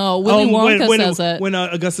 Willy Wonka says it. When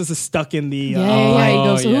Augustus is stuck in the Yeah, he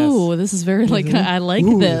goes, yes. ooh, this is very like I like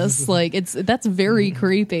this. Like that's very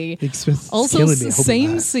creepy. It's Also, killing me. I hope it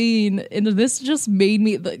same lasts. scene, and this just made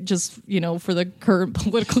me just for the current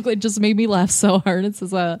political, it just made me laugh so hard. It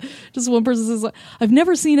says, just one person says, "I've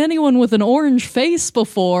never seen anyone with an orange face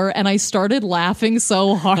before," and I started laughing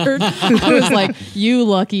so hard. I was like, "You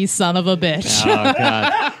lucky son of a bitch!" Oh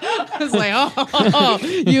god. I was like, "Oh,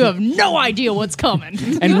 you have no idea what's coming."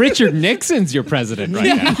 And Richard Nixon's your president right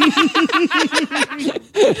now.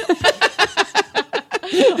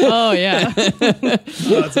 Oh yeah.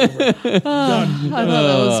 It's over. Done. I thought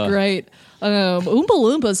that was great. Oompa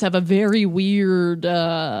Loompas have a very weird.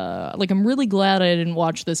 I'm really glad I didn't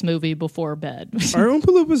watch this movie before bed. Are Oompa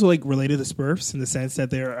Loompas like related to Smurfs in the sense that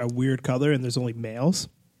they're a weird color and there's only males?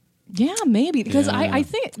 Yeah, maybe because Yeah. I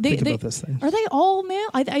think they Think about this thing. are they all male?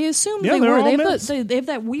 I assume Yeah, they they're were. all They males. have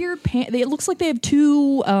that weird it looks like they have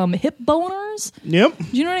two hip boners. Yep. Do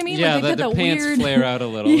you know what I mean? Yeah, like they've the got that pants weird flare out a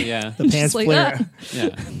little. Yeah. The pants like flare. that.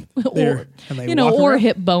 Yeah. There, or and they walk or around.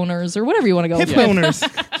 hip boners or whatever you want to go. Hip with. boners.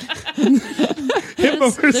 Hip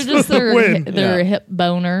boners They're just for the win. they're hip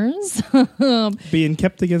boners. Being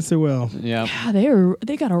kept against their will. Yeah. Yeah,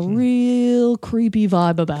 they got a real creepy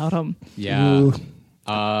vibe about them. Yeah. Ooh.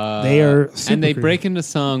 They are super and they creepy. break into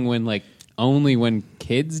song when only when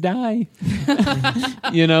kids die.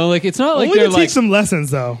 It's not like Only they're to like teach some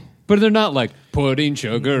lessons, though. but they're not like putting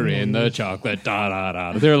sugar in the chocolate da da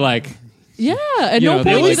da. They're like Yeah, at You no know,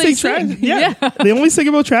 they point only do they sing sing. tragedy. Yeah. They only sing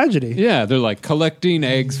about tragedy. yeah, they're like collecting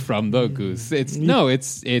eggs from the goose. It's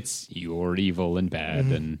you're evil and bad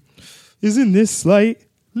and Isn't this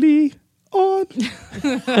slightly odd?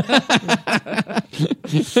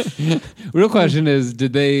 real question is,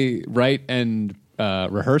 did they write and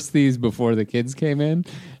rehearse these before the kids came in?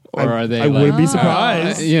 Or are they I like, wouldn't be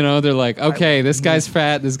surprised. they're like, okay, this guy's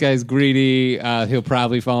fat, this guy's greedy, he'll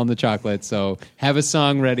probably fall in the chocolate, so have a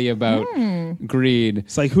song ready about greed.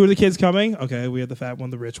 It's like, who are the kids coming? Okay, we have the fat one,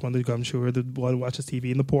 the rich one, the gum chewer, the one who watches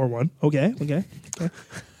TV, and the poor one. Okay.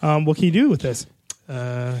 What can you do with this?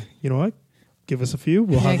 You know what? Give us a few.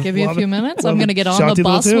 Can I give you a few minutes? I'm going to get on jaunty the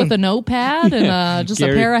little bus tune. with a notepad and just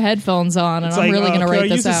Gary- a pair of headphones on, and It's I'm like, really going to can I rate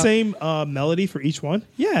this use the out. same melody for each one?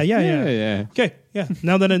 Yeah. Yeah. Okay, yeah.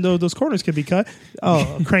 Now that I know those corners can be cut,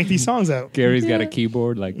 I'll crank these songs out. Gary's got a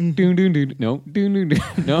keyboard like doon doon doon no doon doon doon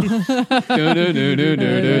no doon doon doon doon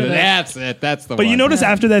doon. That's it. That's the But one. you notice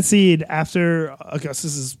after that scene, after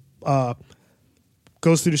Augustus is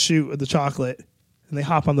goes through the chute with the chocolate, and they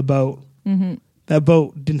hop on the boat. Mm-hmm. That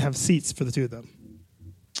boat didn't have seats for the two of them.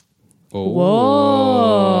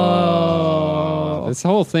 Whoa. This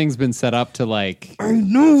whole thing's been set up to like... I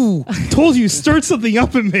know. Told you, stirred something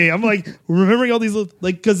up in me. I'm like, remembering all these,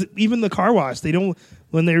 like, because even the car wash, they don't,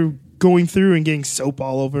 when they're going through and getting soap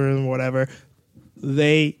all over and whatever,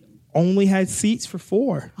 they only had seats for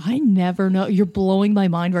 4. I never know. You're blowing my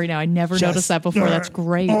mind right now. I never noticed that before. That's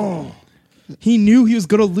great. He knew he was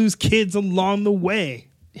going to lose kids along the way.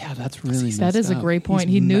 Yeah, that's really That is a great point.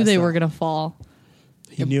 He's He knew they messed were up. going to fall.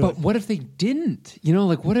 He knew But it. what if they didn't? You know,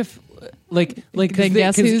 like what if... Like Then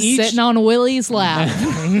guess who's sitting on Willy's lap?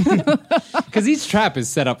 Because each trap is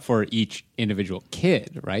set up for each individual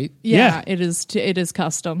kid, right? Yeah, it is. It is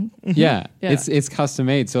custom. Yeah, Yeah. it's custom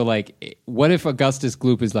made. So like, what if Augustus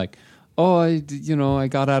Gloop is like, oh, I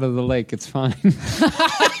got out of the lake. It's fine.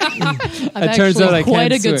 I'm It turns actually out I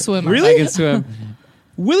quite can a good swim. swimmer. Really? I can swim.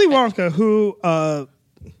 Willy Wonka,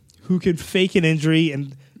 who could fake an injury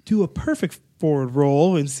and do a perfect forward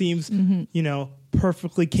roll and seems,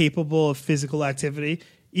 perfectly capable of physical activity,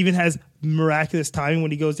 even has miraculous timing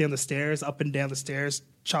when he goes down the stairs, up and down the stairs,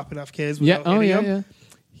 chopping off kids without hitting them.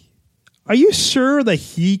 Are you sure that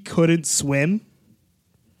he couldn't swim?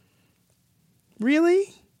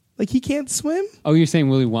 Really? Like he can't swim? Oh, you're saying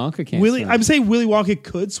Willy Wonka can't swim? I'm saying Willy Wonka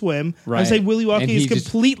could swim. Right. I'm saying Willy Wonka And is he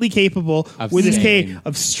just- completely capable of with his saving. cane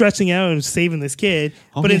of stretching out and saving this kid.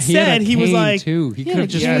 Oh, but yeah, instead, had a he was cane, like, too. He He had could a have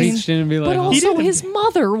just cane. reached in and be like, But oh. also, didn't. his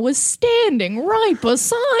mother was standing right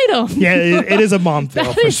beside him. yeah, it is a mom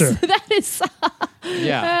fail for sure. That is.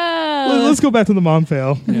 yeah. Let's go back to the mom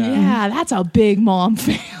fail. Yeah, that's a big mom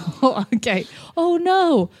fail. Okay. Oh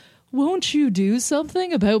no! Won't you do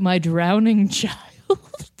something about my drowning child?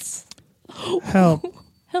 Help.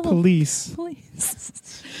 Help, Police.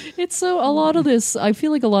 please. It's so a lot of this. I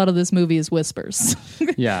feel like a lot of this movie is whispers.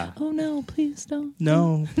 Yeah. Oh no! Please don't.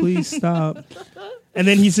 No, please stop. And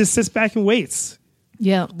then he just sits back and waits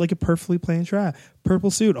Yeah. like a perfectly planned trap.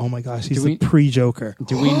 Purple suit. Oh my gosh, he's Do we- the pre-Joker.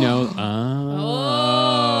 Do we know?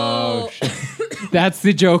 Oh, shit. That's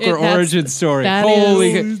the Joker That's- origin story. that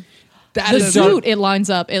Holy. is- That The is suit. It lines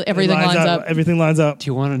up. Everything lines up. Everything lines up. Do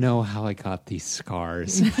you want to know how I got these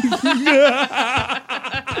scars?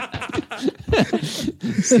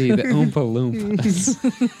 See, the Oompa Loompas.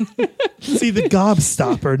 See, the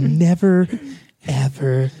gobstopper never,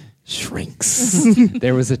 ever shrinks.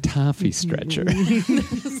 There was a toffee stretcher.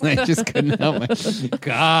 I just couldn't help it.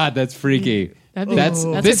 God, that's freaky. That's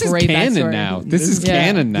This a is great canon backstory. now. This is Yeah.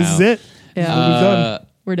 canon now. This is it. Yeah. What we've done.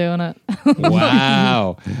 We're doing it.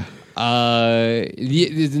 Wow.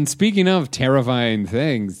 And speaking of terrifying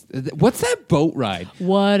things, what's that boat ride?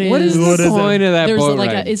 What is What is What the is point of that There's boat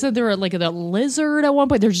like ride? isn't there like a lizard at one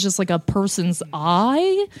point? There's just like a person's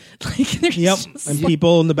eye. Like there's Yep. just And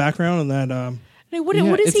people in the background and that. what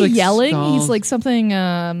Yeah, is it's he like yelling? skull. He's like something.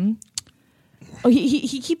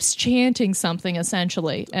 He keeps chanting something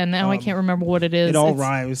essentially, and now I can't remember what it is. It all It's-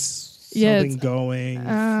 rhymes. Yeah, Something going,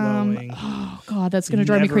 flowing. Oh God, that's gonna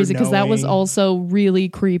drive me Never crazy because that was knowing. also really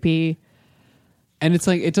creepy. And it's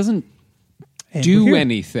like, it doesn't And we're do here.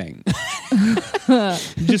 anything.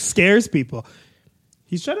 He just scares people.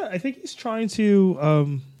 I think he's trying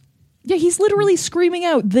to. Yeah, he's literally screaming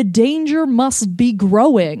out, "The danger must be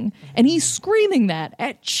growing," and he's screaming that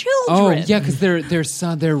at children. Oh, yeah, because they're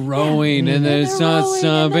rowing and They're it's not rowing and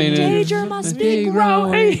stopping. the danger must be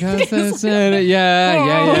growing. 'cause that's it.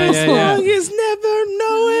 Yeah. As long as never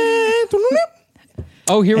knowing.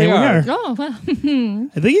 Oh, here we And we are. are. Oh, well, I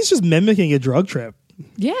think he's just mimicking a drug trip.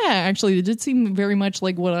 yeah, actually, it did seem very much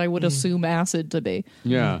like what I would assume acid to be.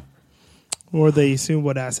 Yeah. Or they assume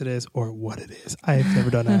what acid is or what it is. I have never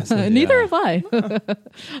done acid. Neither have I.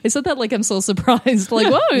 I said that like I'm so surprised. Like,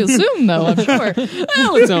 well, I assume though. I'm sure.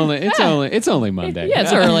 Well, it's only Monday. Yeah,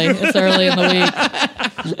 it's early. It's early in the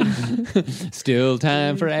week. Still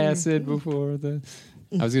time for acid before the.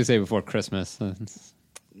 I was going to say before Christmas.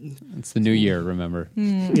 It's the new year, remember?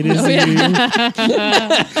 It is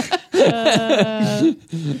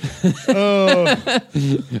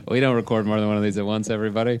We don't record more than one of these at once,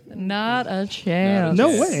 everybody. Not a chance. No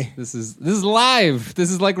way. This is live.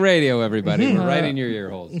 This is like radio, everybody. We're right in your ear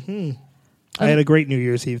holes. I had a great New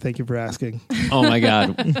Year's Eve. Thank you for asking. Oh my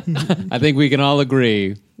God. I think we can all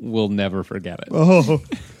agree we'll never forget it. Oh,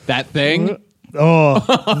 That thing.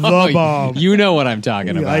 the bomb. You know what I'm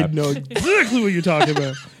talking about. I know exactly what you're talking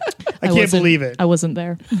about. I can't wasn't- believe it. I wasn't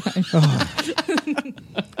there.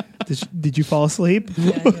 Did you fall asleep?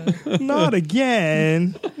 Not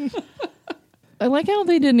again. I like how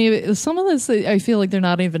they didn't even. Some of this, I feel like they're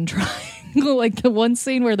not even trying. Like the one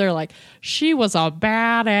scene where they're like, "She was a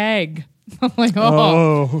bad egg." I'm like,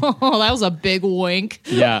 oh, that was a big wink.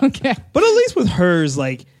 Yeah. Okay. But at least with hers,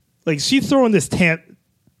 like she's throwing this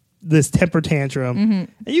temper tantrum, and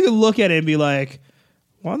you can look at it and be like,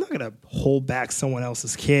 well, I'm not gonna hold back someone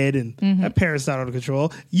else's kid, and that parent's not under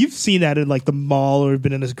control. You've seen that in like the mall or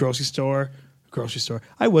been in this grocery store.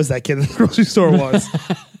 I was that kid in the grocery store once.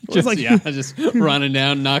 Just running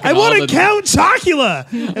down, knocking. I want to Count Chocula.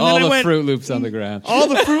 And all then the Fruit Loops on the ground. All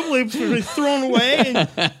the Fruit Loops were thrown away,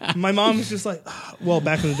 and my mom was just like, well,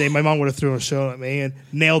 back in the day, my mom would have thrown a shoe at me and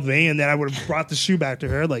nailed me, and then I would have brought the shoe back to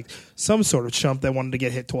her like some sort of chump that wanted to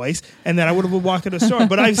get hit twice, and then I would have walked to the store.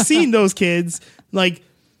 But I've seen those kids like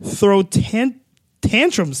throw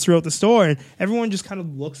tantrums throughout the store, and everyone just kind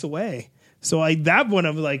of looks away. So that one,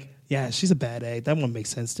 I'm like, yeah, she's a bad egg. That one makes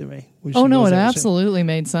sense to me. Oh, no, it absolutely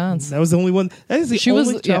made sense. That was the only one. That is the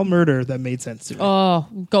only child murder that made sense to me. Oh,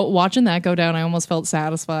 watching that go down, I almost felt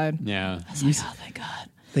satisfied. Yeah. I was like, oh, thank God.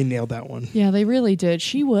 They nailed that one. Yeah, they really did.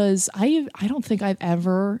 She was, I don't think I've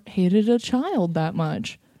ever hated a child that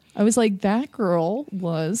much. I was like, that girl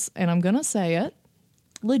was, and I'm going to say it,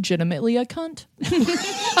 legitimately a cunt.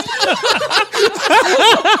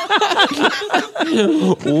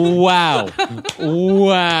 Wow.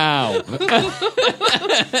 Wow.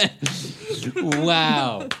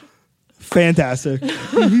 Fantastic.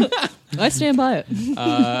 I stand by it.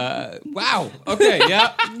 Wow. Okay.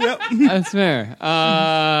 Yep. That's fair.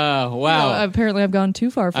 Wow. Apparently, I've gone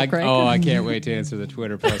too far for Craig. I can't wait to answer the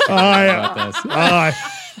Twitter post about this.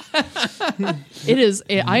 It is.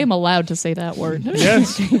 I am allowed to say that word.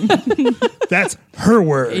 Yes. That's her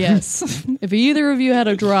word. Yes. If either of you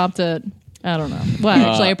had dropped it, I don't know. Well,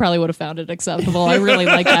 actually, I probably would have found it acceptable. I really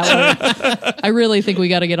like that word. I really think we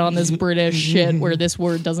got to get on this British shit where this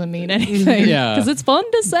word doesn't mean anything. Yeah. Because it's fun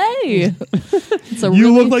to say.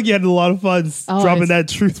 You look like you had a lot of fun dropping that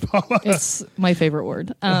truth bomb. It's my favorite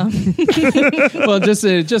word. Well,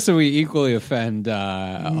 just so we equally offend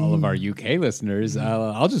all of our UK listeners,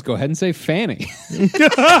 I'll just go ahead and say fanny.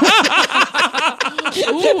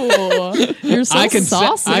 Ooh, you're so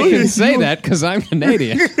saucy. I can say that because I'm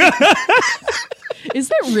Canadian. Is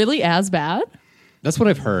that really as bad? That's what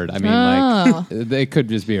I've heard. I mean, like, it could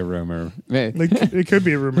just be a rumor. It could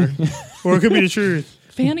be a rumor. Or it could be the truth.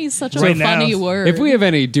 Fanny's such a Right funny now. word. If we have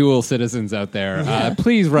any dual citizens out there,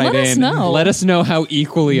 please write Let us in. know. Let us know how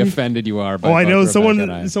equally offended you are. By I know both someone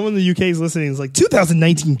Rebecca and I. in the UK is listening. Is like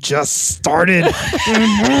 2019 just started. By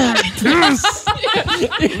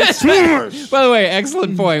the way,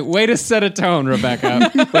 excellent point. Way to set a tone,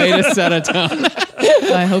 Rebecca. Way to set a tone.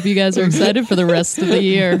 I hope you guys are excited for the rest of the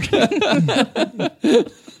year.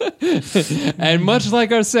 And much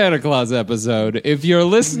like our Santa Claus episode, if you're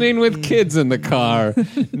listening with kids in the car,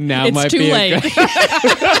 now It's might too be late.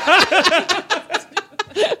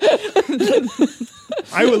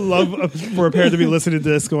 I would love for a parent to be listening to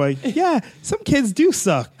this going, yeah, some kids do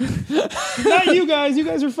suck. Not you guys. You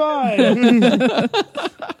guys are fine.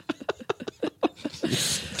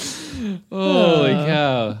 Holy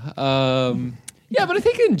cow. Yeah, but I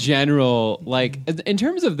think in general, like, in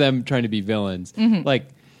terms of them trying to be villains, like,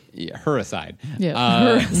 her aside.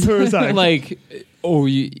 Yeah. Her aside. Like,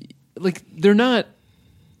 they're not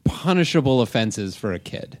punishable offenses for a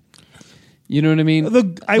kid. You know what I mean?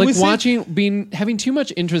 Having too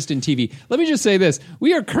much interest in TV. Let me just say this.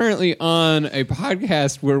 We are currently on a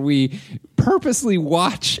podcast where we purposely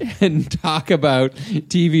watch and talk about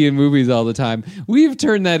TV and movies all the time. We've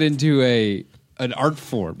turned that into an art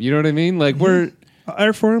form. You know what I mean? Like, we're...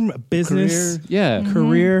 Art form, business,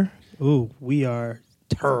 career. Ooh, we are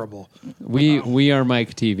terrible. We are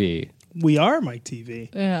Mike TV. We are Mike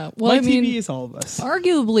TV. Yeah. Well, Mike TV is all of us.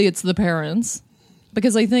 Arguably, it's the parents.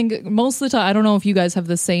 Because I think most of the time, I don't know if you guys have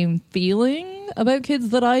the same feeling about kids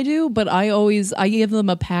that I do, but I give them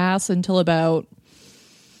a pass until about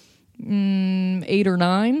 8 or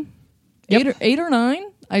 9. Yep. 8 or 9.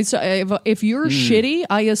 If you're shitty,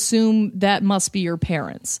 I assume that must be your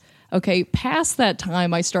parents. Okay, past that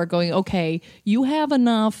time, I start going, okay, you have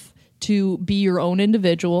enough to be your own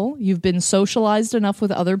individual. You've been socialized enough with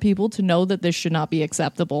other people to know that this should not be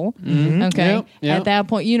acceptable. Okay? Yep. At that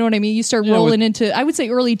point, you know what I mean? You start rolling into, I would say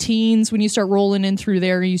early teens, when you start rolling in through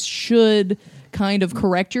there, you should kind of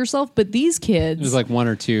correct yourself. But these kids... There's like 1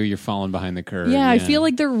 or 2, you're falling behind the curve. Yeah, I feel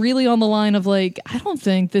like they're really on the line of like, I don't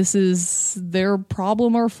think this is their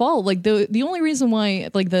problem or fault. Like the only reason why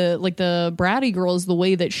the bratty girl is the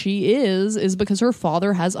way that she is because her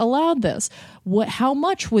father has allowed this. how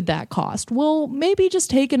much would that cost? Well, maybe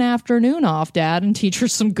just take an afternoon off, Dad, and teach her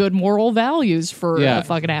some good moral values for a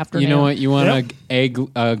fucking afternoon. You know what? You want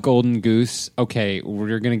a golden goose? Okay,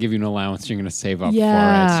 we're going to give you an allowance. You're going to save up for it. You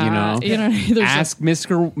know, ask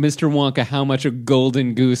Mr. Wonka how much a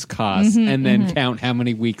golden goose costs, and then count how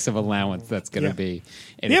many weeks of allowance that's going to be.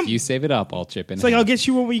 And if you save it up, I'll chip in. It's like, I'll get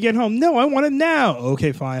you when we get home. No, I want it now.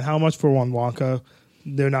 Okay, fine. How much for one Wonka?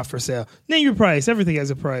 They're not for sale. Name your price. Everything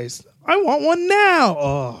has a price. I want one now.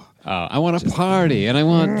 Oh, I want a party, and I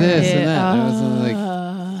want this and that. I was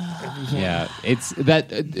like, it's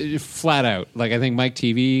that flat out. Like, I think Mike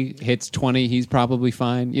TV hits 20, he's probably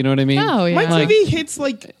fine. You know what I mean? Oh, yeah. Mike TV hits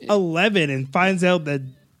like 11 and finds out that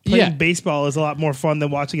playing baseball is a lot more fun than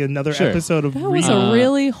watching another episode of. That was a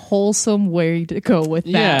really wholesome way to go with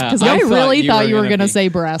that, because I thought really thought you were going to be... say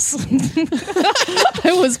breasts.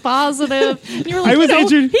 I was positive. You were like,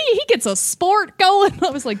 he gets a sport going. I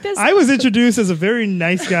was like, this. I was introduced as a very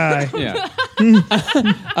nice guy. Yeah.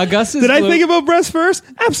 Augustus. Did I think about breasts first?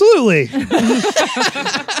 Absolutely.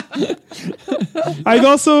 I've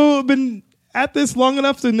also been at this long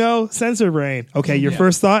enough to know sensor brain. Okay, your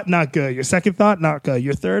first thought, not good. Your second thought, not good.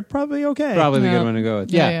 Your third, probably okay. Probably the good one to go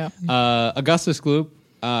with. Augustus Gloop,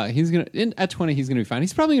 he's gonna at 20, he's gonna be fine.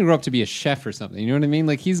 He's probably gonna grow up to be a chef or something. You know what I mean?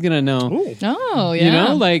 Like, he's gonna know. Ooh. Oh, yeah. You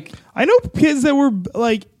know, like, I know kids that were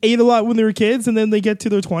like ate a lot when they were kids, and then they get to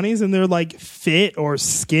their 20s and they're like fit or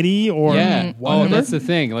skinny or whatever. Oh, that's the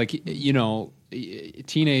thing. Like, you know,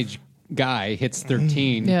 teenage guy hits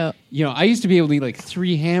 13. You know, I used to be able to eat like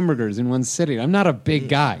 3 hamburgers in one sitting. I'm not a big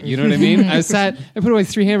guy. You know what I mean? I put away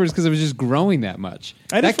 3 hamburgers because I was just growing that much.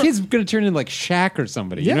 That kid's going to turn into like Shaq or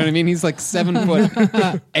somebody. You know what I mean? He's like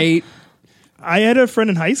 7'8". I had a friend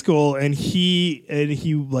in high school, and he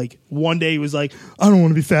like one day was like, I don't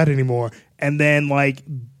want to be fat anymore. And then like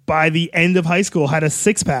by the end of high school had a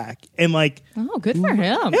 6-pack, and like, oh, good for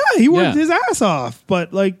him. Yeah, he worked his ass off.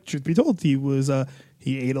 But like, truth be told, he was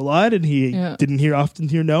he ate a lot, and he didn't often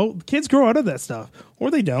hear no. Kids grow out of that stuff, or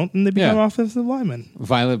they don't, and they become offensive linemen.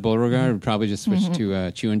 Violet Beauregard would probably just switch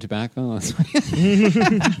to chewing tobacco.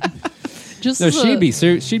 She'd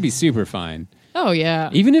be super fine. Oh yeah.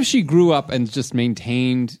 Even if she grew up and just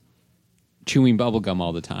maintained chewing bubblegum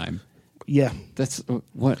all the time. Yeah. That's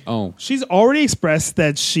what? Oh. She's already expressed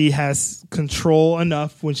that she has control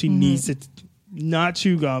enough when she needs to not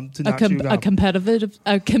chew gum to not chew gum. A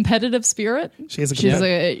competitive spirit. She has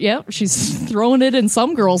a she's throwing it in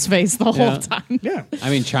some girl's face the whole time. Yeah. I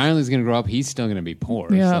mean, Charlie's going to grow up. He's still going to be poor.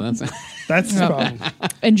 Yeah. So that's the problem.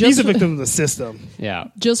 And he's a victim of the system. Yeah.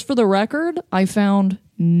 Just for the record, I found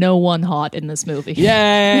no one hot in this movie.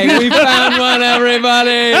 Yay! We found one,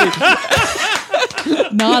 everybody!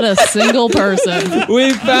 Not a single person.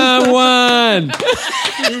 We found one!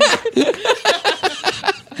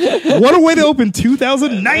 What a way to open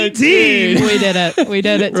 2019! We did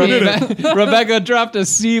it. Rebecca dropped a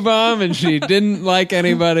C-bomb, and she didn't like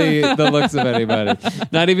the looks of anybody.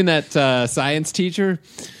 Not even that science teacher.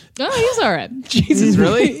 Oh, he's all right. Jesus,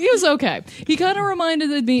 really? He was okay. He kind of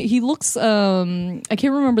reminded me. He looks. I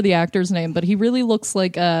can't remember the actor's name, but he really looks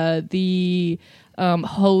like the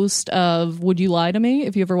host of "Would You Lie to Me?"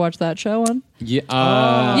 If you ever watched that show on. Yeah.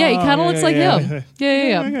 He kind of looks like him.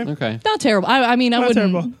 Yeah. Okay. Not terrible. I mean, I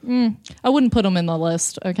wouldn't put him in the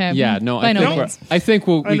list. Okay. Yeah. No. I think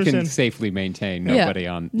we can safely maintain nobody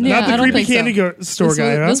on. Not the creepy candy store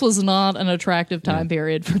guy. This was not an attractive time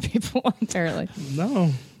period for people. Apparently.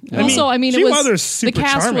 No. Also, it was the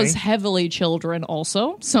cast charming. was heavily children.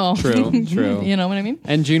 Also, so true. You know what I mean?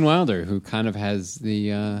 And Gene Wilder, who kind of has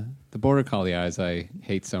the border collie eyes I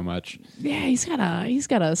hate so much. Yeah, he's got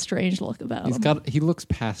a strange look about him. He looks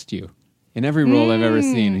past you in every role I've ever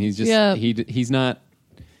seen. He's just he's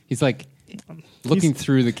like looking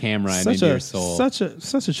through the camera and into your soul. Such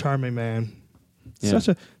a charming man. Yeah.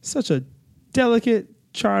 Such a delicate,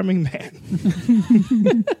 charming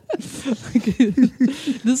man.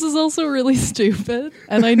 This is also really stupid,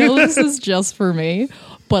 and I know this is just for me,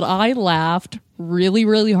 but I laughed really,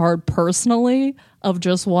 really hard personally of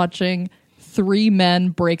just watching 3 men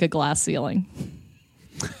break a glass ceiling.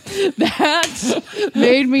 That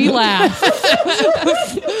made me laugh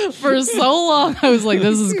for so long. I was like,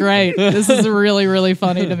 this is great. This is really, really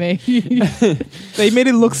funny to me. They made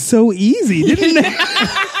it look so easy, didn't they?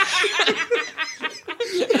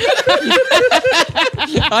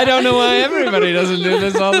 I don't know why everybody doesn't do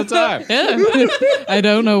this all the time. Yeah. I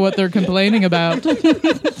don't know what they're complaining about.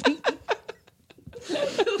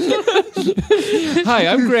 Hi,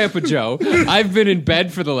 I'm Grandpa Joe. I've been in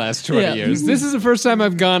bed for the last 20 years. This is the first time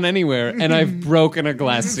I've gone anywhere, and I've broken a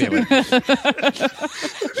glass ceiling.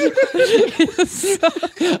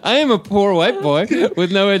 I am a poor white boy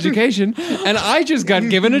with no education, and I just got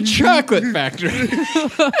given a chocolate factory.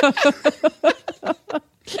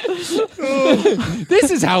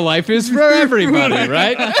 This is how life is for everybody,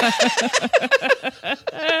 right?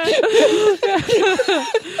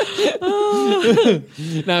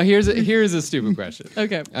 Now here's a stupid question.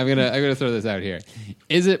 Okay. I'm gonna throw this out here.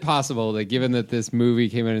 Is it possible that given that this movie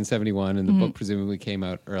came out in 1971 and the book presumably came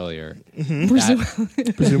out earlier,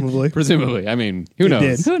 presumably, I mean, who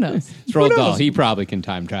knows? Who knows? It's Roald Dahl. He probably can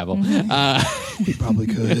time travel. He probably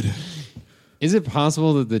could. Is it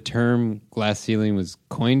possible that the term glass ceiling was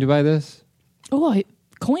coined by this? Oh,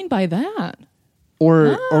 coined by that.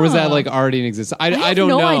 Or was that like already in existence? I don't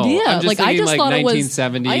no know. idea. I'm just I thinking just thought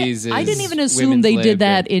 1970s. I didn't even assume they did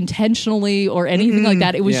that intentionally or anything like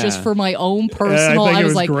that. It was just for my own personal. I was it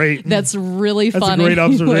was like, great. that's really funny. That's a great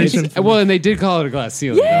observation. Well, and they did call it a glass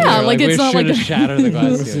ceiling. Yeah, like it's not like shatter the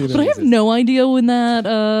glass ceiling. But I have no idea when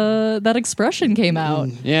that expression came out.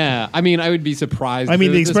 Yeah, I mean, I would be surprised. I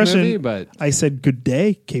mean, the this expression movie, but I said "good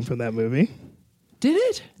day" came from that movie. Did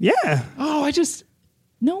it? Yeah. Oh, I just.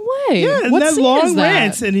 No way. Yeah, and what that scene long is that?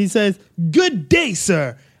 rant, and he says, "Good day,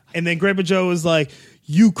 sir." And then Grandpa Joe was like,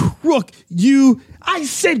 "You crook, I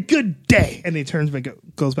said good day." And he turns back,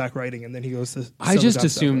 goes back writing, and then he goes to. I just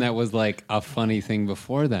assumed that was like a funny thing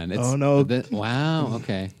before then. Oh, no. Wow.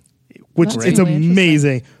 Okay. Which That's it's really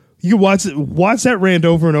amazing. You can watch that rant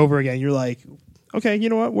over and over again. You're like, okay, you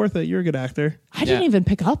know what? Worth it. You're a good actor. I didn't even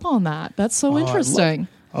pick up on that. That's so interesting.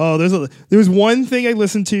 There's one thing I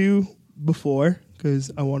listened to before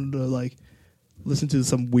because I wanted to like listen to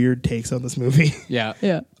some weird takes on this movie. Yeah.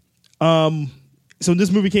 Yeah. So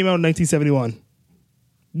this movie came out in 1971.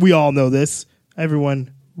 We all know this.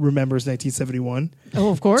 Everyone remembers 1971.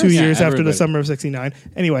 Oh, of course. 2 years after everybody. the summer of '69.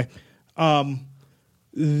 Anyway,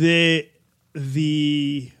 the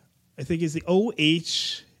I think it's the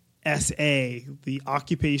OHSA, the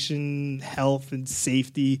Occupation Health and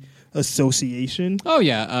Safety Association. Oh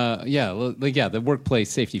yeah. The workplace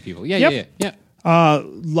safety people. Yeah. Yep. Yeah.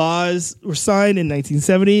 Laws were signed in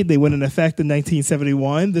 1970. They went in effect in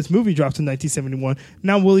 1971. This movie dropped in 1971.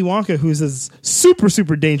 Now Willy Wonka, who's this super,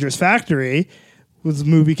 super dangerous factory, when this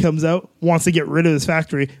movie comes out, wants to get rid of this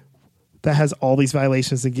factory that has all these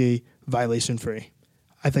violations and get violation free.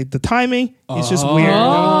 I think the timing is just weird.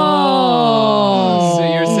 Oh.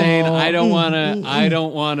 So you're saying I don't want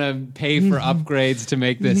to pay for upgrades to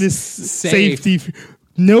make this safe. Safety.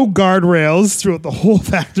 No guardrails throughout the whole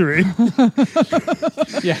factory.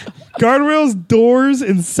 Yeah. Guardrails, doors,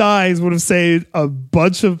 and signs would have saved a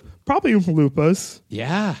bunch of probably Oompa Loompas.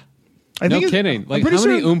 Yeah. I No think kidding. Like, pretty how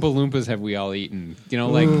many sure- Oompa Loompas have we all eaten? You know,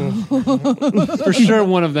 like, for sure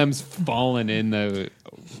one of them's fallen in the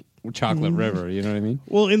chocolate river. You know what I mean?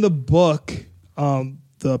 Well, in the book,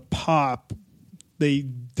 the pop, they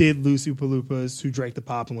did lose Oompa Loompas who drank the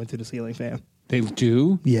pop and went to the ceiling fan. They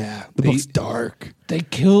do? Yeah, the book's dark. They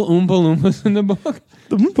kill Oompa Loompas in the book?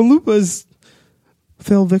 The Oompa Loompas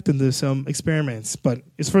fell victim to some experiments, but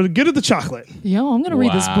it's for the good of the chocolate. Yo, I'm going to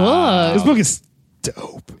read this Wow. book. This book is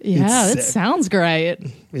dope. Yeah, It's that sick. sounds great.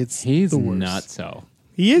 He's the worst. nutso.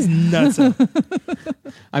 He is nuts.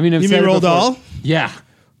 I mean, I've You said mean it Roald before. Dahl? Yeah.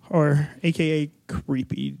 Or AKA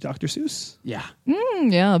creepy Dr. Seuss? Yeah.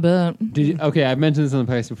 Yeah, I bet. Okay, I've mentioned this on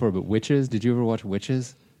the podcast before, but Witches, did you ever watch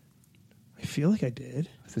Witches? I feel like I did.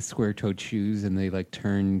 With the square-toed shoes, and they like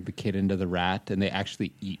turn the kid into the rat, and they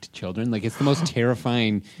actually eat children. Like, it's the most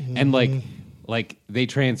terrifying, and like they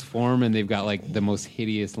transform, and they've got like the most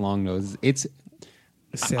hideous long noses.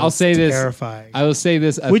 I'll say this. Terrifying. I will say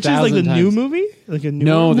this. Which is like the times. new movie? Like a new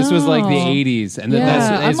No, one? this was like the No. 80s, and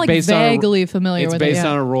Yeah, it's I'm like based vaguely on familiar it's with it, based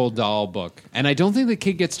yeah. on a Roald Dahl book, and I don't think the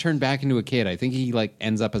kid gets turned back into a kid. I think he like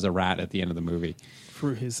ends up as a rat at the end of the movie.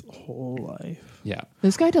 For his whole life. Yeah,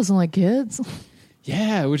 This guy doesn't like kids.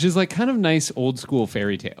 yeah, which is like kind of nice old school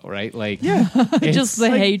fairy tale, right? Like, Just the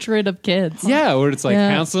hatred of kids. yeah, where it's like Yeah.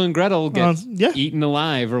 Hansel and Gretel get yeah. eaten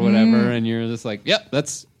alive or whatever, and you're just like, yep,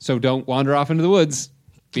 that's so. Don't wander off into the woods.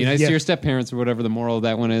 Be nice Yeah. to your step parents or whatever the moral of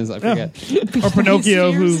that one is. I forget. Or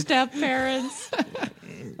Pinocchio, who step parents.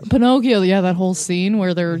 Pinocchio, yeah, that whole scene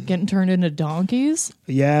where they're getting turned into donkeys.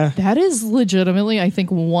 yeah. That is legitimately, I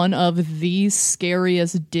think, one of the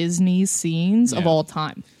scariest Disney scenes of Yeah. all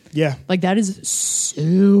time. Yeah. Like, that is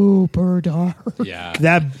super dark. Yeah,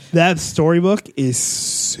 That storybook is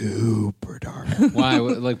super dark. why?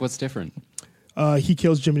 Like, what's different? He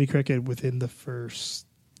kills Jiminy Cricket within the first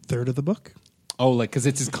third of the book. Oh, like because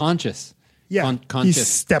it's his conscious. Yeah, he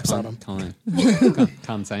steps on him.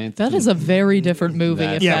 Conscience. That is a very different movie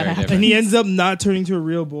if that happens. And he ends up not turning to a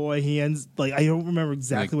real boy. He ends like I don't remember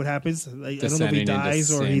exactly what happens. I don't know if he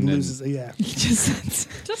dies or he loses. Yeah, He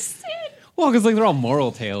just Well, because like they're all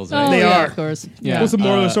moral tales, right? Oh, They yeah, are. of course. Yeah. What's the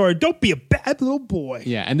moral of the story? Don't be a bad little boy.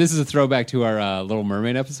 Yeah, and this is a throwback to our Little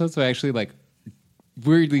Mermaid episode. So I actually like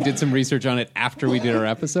weirdly did some research on it after we did our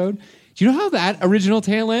episode. Do you know how that original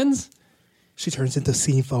tale ends? She turns into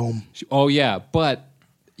sea foam. Oh yeah, but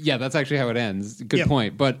yeah, that's actually how it ends. Good Yep.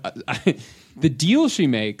 point. But the deal she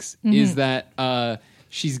makes is that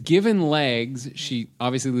she's given legs. She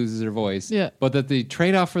obviously loses her voice. Yeah. But that the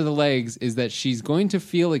trade-off for the legs is that she's going to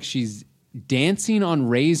feel like she's dancing on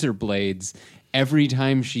razor blades every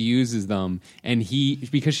time she uses them, and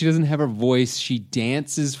because she doesn't have her voice, she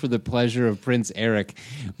dances for the pleasure of Prince Eric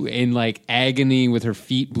in like agony with her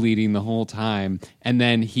feet bleeding the whole time, and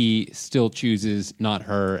then he still chooses not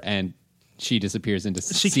her, and she disappears into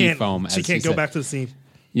sea foam. She can't go back to the sea.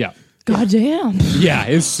 Yeah, God damn. yeah,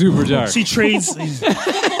 it's super dark. She trades.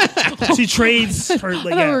 She trades her.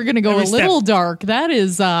 Like, I thought we were going to go a little dark. That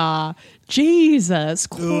is, Jesus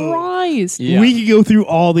Christ. Yeah. We could go through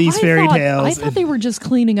all these fairy tales. I thought they were just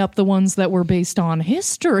cleaning up the ones that were based on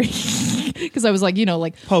history. Because I was like,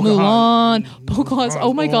 like Mulan, Pocahontas.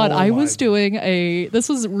 Oh my God. I was doing this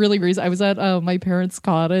was really recent. I was at my parents'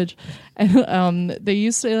 cottage, and they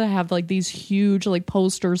used to have like these huge, like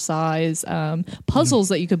poster size puzzles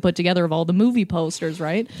that you could put together of all the movie posters,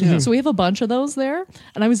 right? Yeah. So we have a bunch of those there.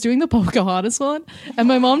 And I was doing the Pocahontas one, and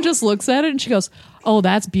my mom just looks at it and she goes, "Oh,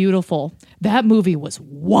 that's beautiful. That movie was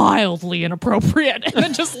wildly inappropriate," and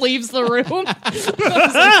then just leaves the room.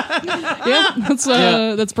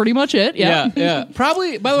 That's pretty much it. Yeah.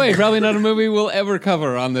 Probably. By the way, probably not a movie we'll ever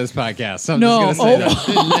cover on this podcast. So I'm No. just gonna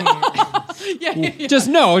say that.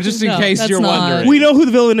 Just in case that's you're not. wondering. we know who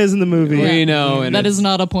the villain is in the movie. We know, and That is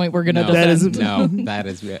not a point we're going to defend. That isn't- that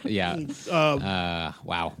is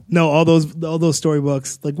wow. No, all those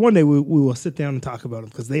storybooks. Like one day we will sit down and talk about them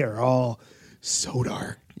because they are all so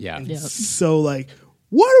dark. Yeah. Yeah. So like,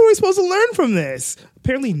 what are we supposed to learn from this?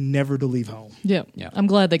 Apparently, never to leave home. Yeah. Yeah. I'm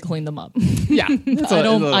glad they cleaned them up. Yeah.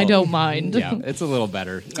 I don't mind. Yeah, it's a little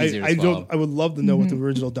better. Easier I to swallow. don't. I would love to know what the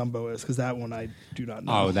original Dumbo is because that one I do not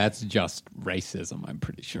know. Oh, that's just racism. I'm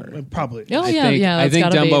pretty sure. Probably. Oh, I that's think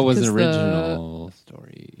gotta be, Dumbo was an 'cause original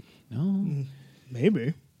story. No,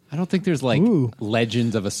 Maybe. I don't think there's like Ooh.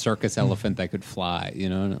 legends of a circus elephant that could fly. You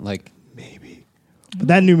know, like Maybe. But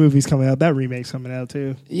that new movie's coming out. That remake's coming out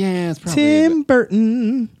too. yeah, it's probably Tim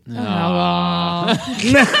Burton.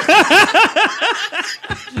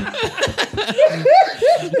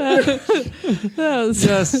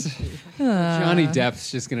 just Johnny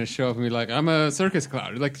Depp's just gonna show up and be like, "I'm a circus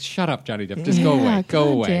clown." Like, shut up, Johnny Depp. Just go away. Go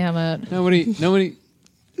God away. Damn it. Nobody.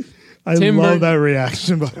 I Tim love Burton. that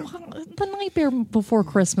reaction. But The Nightmare Before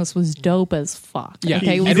Christmas was dope as fuck. Yeah.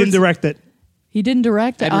 Okay, he didn't direct it. He didn't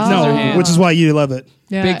direct it. Edward No, Scissorhands. which is why you love it.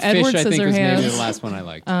 Yeah, Big Edward Fish, I think, was maybe the Scissorhands. last one I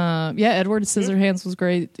liked. Edward Scissorhands was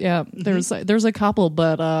great. Yeah, there's a couple,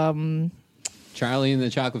 but Charlie and the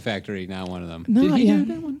Chocolate Factory, now one of them. no, Did he yeah. do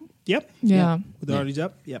that one? Yep. Yeah. With the Artie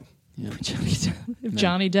Depp. Yep. If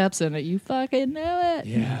Johnny Depp's in it, you fucking know it.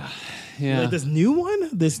 Yeah. Like this new one.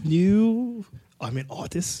 This new.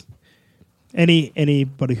 Artist.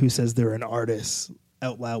 Anybody who says they're an artist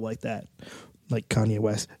out loud like that, like Kanye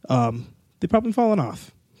West, they've probably fallen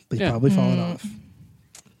off. Off.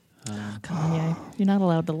 Kanye, you're not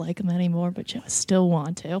allowed to like him anymore, but you still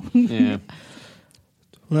want to. Yeah.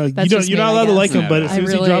 Well, That's just you're me, not I allowed to guess. like him, but as I soon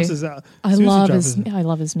as he really- drops his out, I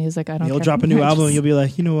love his music. I don't. He'll care. drop a new I album, and just- you'll be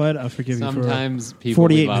like, you know what? I'll forgive Sometimes you for people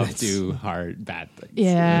 48 we love minutes. do bad things.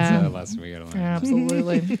 Yeah. That's a lesson we gotta learn. Yeah,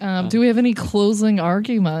 absolutely. Do we have any closing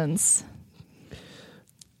arguments?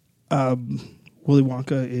 Willy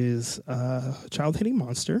Wonka is a child-hating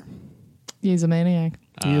monster. He's a maniac.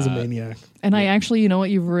 He is a maniac. And I actually, you know what?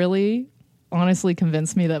 You've really, honestly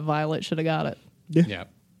convinced me that Violet should have got it. Yeah.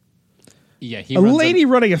 Yeah. He A runs lady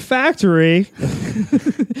running a factory.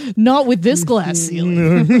 Not with this glass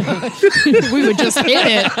ceiling. We would just hit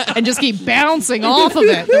it and just keep bouncing off of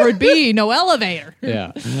it. There would be no elevator.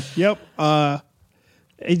 Yeah. Yep.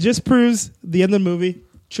 It just proves the end of the movie.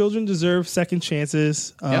 Children deserve second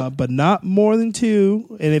chances, Yep. but not more than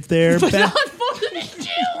 2. And if they're bad,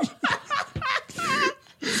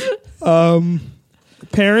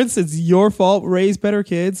 parents, it's your fault. Raise better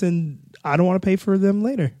kids, and I don't want to pay for them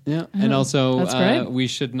later. Yeah, and also That's great. we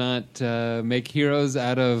should not make heroes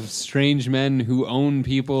out of strange men who own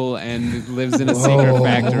people and lives in a secret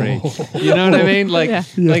factory. You know what I mean? Like, Yeah.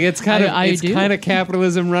 like it's kind of I do. kind of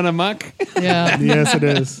capitalism run amok. Yeah, Yes, it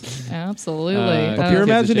is. absolutely. Pure Pure Kids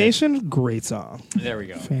Imagination, great song. There we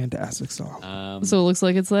go. Fantastic song. So it looks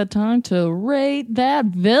like it's that time to rate that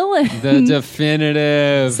villain. The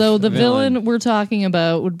definitive. So the villain we're talking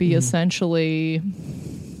about would be essentially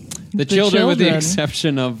the children, with the children.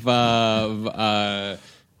 exception of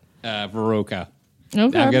Veruca.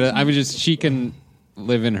 okay. She can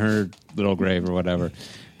live in her little grave or whatever.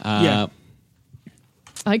 Yeah.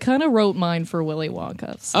 I kind of wrote mine for Willy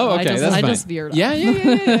Wonka. So Oh, okay, that's I fine. just veered off. Yeah.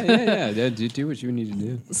 Do what you need to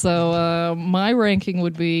do. So my ranking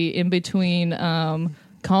would be in between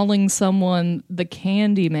calling someone the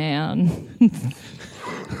Candy Man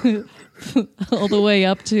all the way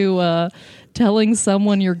up to telling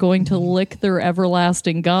someone you're going to lick their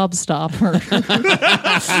everlasting gobstopper.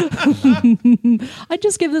 I'd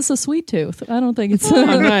just give this a sweet tooth. I don't think it's...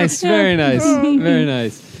 Oh, nice. Very nice. Very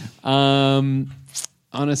nice.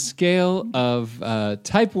 On a scale of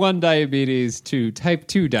type 1 diabetes to type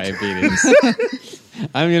 2 diabetes,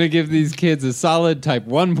 I'm going to give these kids a solid type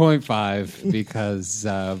 1.5 because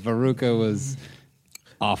Veruca was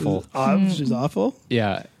awful. She's awful.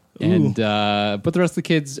 Yeah. And but the rest of the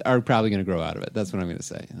kids are probably going to grow out of it. That's what I'm going to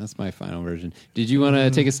say. That's my final version. Did you want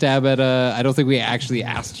to take a stab at I don't think we actually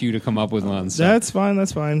asked you to come up with one. So. That's fine.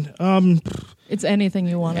 It's anything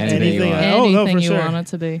you want it to be. Anything you want. Oh, no, Anything for you sure. want it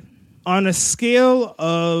to be. On a scale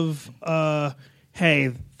of,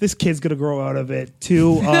 hey, this kid's going to grow out of it,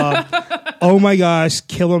 to, oh my gosh,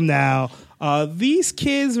 kill him now. These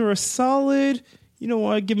kids are a solid, you know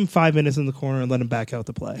what, give him 5 minutes in the corner and let him back out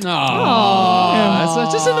to play. Oh,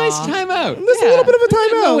 so just a nice timeout. Just a little bit of a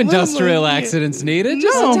timeout. No industrial accidents needed.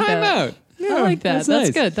 Just No. a timeout. I like that. that's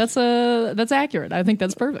That's nice. good. That's accurate. I think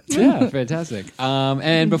that's perfect. Yeah, fantastic.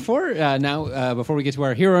 And before we get to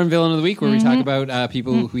our hero and villain of the week, where we talk about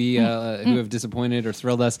people who have disappointed or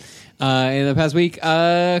thrilled us in the past week,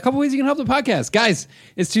 a couple ways you can help the podcast, guys.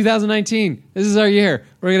 It's 2019. This is our year.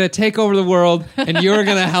 We're gonna take over the world, and you're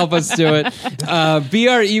gonna help us do it. Be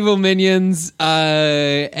our evil minions,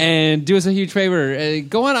 and do us a huge favor.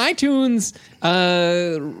 Go on iTunes.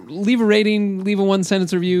 Leave a rating, leave a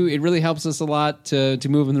 1-sentence review. It really helps us a lot to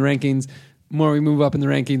move in the rankings. More we move up in the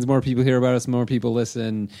rankings, more people hear about us, more people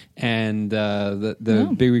listen, and the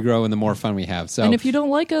bigger we grow and the more fun we have. So, And if you don't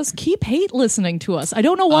like us, keep hate listening to us. I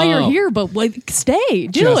don't know why you're here, but like, stay,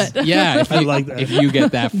 do it. Yeah, if I you, like that. if you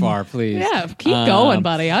get that far, please. Yeah, keep going,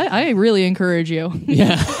 buddy. I really encourage you.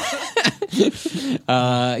 Yeah.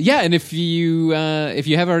 And if you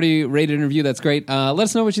have already rated and reviewed, that's great. Let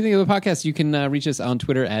us know what you think of the podcast. You can reach us on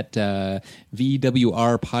Twitter at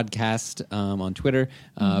VWR Podcast on Twitter.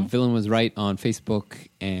 Villain Was Right on Facebook,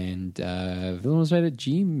 and Villain Was Right at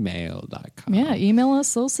gmail.com. Yeah, email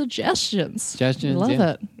us those suggestions. Suggestions, Love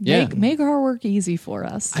yeah. it. Yeah. Make our work easy for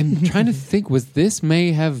us. I'm trying to think. This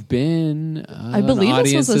may have been? I believe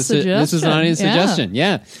this was a suggestion. This was an audience Yeah. suggestion.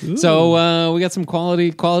 Yeah. So we got some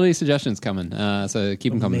quality suggestions coming. So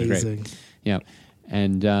keep them coming. They're Amazing. great. Yeah.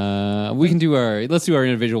 And we can do let's do our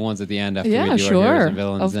individual ones at the end after we do our heroes sure. and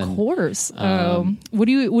villains. Of and, course. What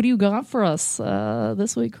do you got for us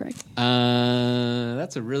this week, Craig?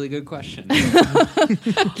 That's a really good question.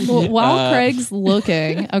 Well, while Craig's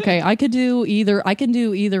looking, okay, I can do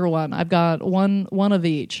either one. I've got one of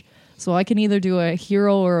each. So I can either do a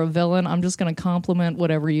hero or a villain. I'm just going to compliment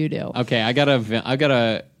whatever you do. Okay, I got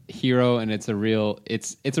a hero, and it's a real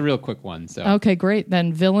quick one. So Okay, great.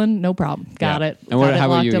 Then villain, no problem. Got it. And Got it how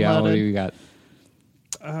about locked you? and Yeah, what do loaded. you got?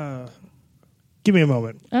 Give me a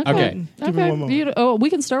moment. Okay. Give me one moment. We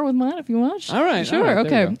can start with mine if you want. All right, Sure. all right,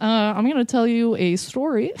 there Okay. you go. I'm going to tell you a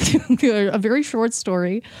story, a very short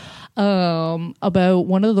story about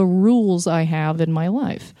one of the rules I have in my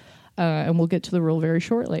life. And we'll get to the rule very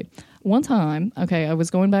shortly. One time, I was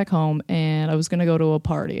going back home and I was going to go to a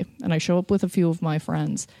party, and I show up with a few of my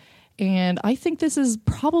friends. And I think this is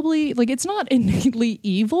probably, it's not innately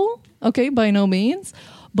evil, by no means,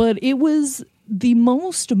 but it was the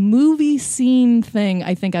most movie scene thing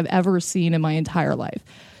I think I've ever seen in my entire life.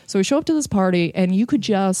 So we show up to this party, and you could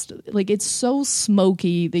just, it's so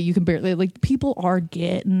smoky that you can barely, people are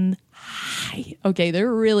getting high. Okay,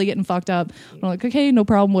 they're really getting fucked up. I'm like, okay, no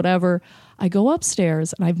problem, whatever. I go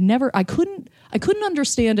upstairs, and I couldn't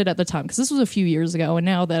understand it at the time because this was a few years ago, and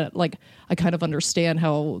now that I kind of understand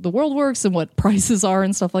how the world works and what prices are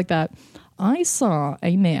and stuff like that, I saw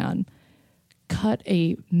a man cut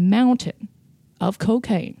a mountain of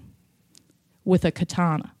cocaine with a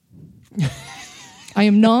katana. I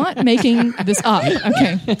am not making this up.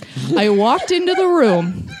 Okay. I walked into the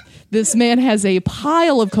room. This man has a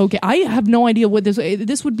pile of cocaine. I have no idea what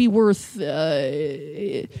this would be worth.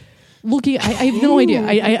 Looking, I have no idea.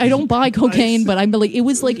 I don't buy cocaine, but I'm like, it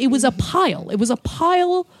was a pile. It was a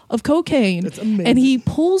pile of cocaine. That's amazing. And he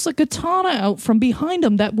pulls a katana out from behind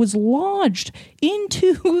him that was lodged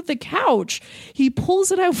into the couch. He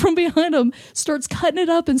pulls it out from behind him, starts cutting it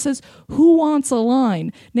up, and says, "Who wants a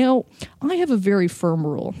line?" Now, I have a very firm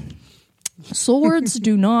rule. Swords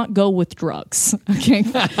do not go with drugs. Okay,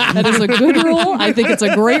 that is a good rule. I think it's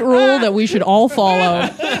a great rule that we should all follow.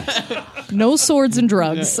 No swords and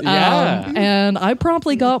drugs. Yeah. And I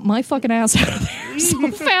promptly got my fucking ass out of there so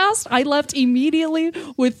fast. I left immediately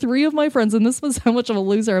with 3 of my friends, and this was how much of a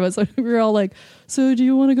loser I was. We were all like, "So do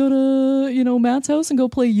you want to go to, Matt's house and go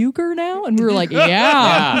play euchre now?" And we were like,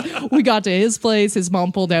 yeah. We got to his place. His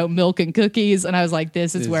mom pulled out milk and cookies, and I was like,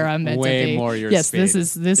 this is where I'm meant to be. Way more your yes, speed.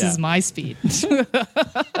 this is my speed. So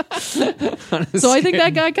I think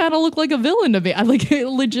that guy kind of looked like a villain to me. I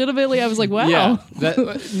legitimately, I was like, wow. Yeah.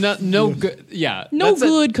 No good. Yeah. No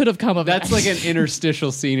good could have come of That's that. like an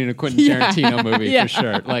interstitial scene in a Quentin Tarantino movie Yeah. for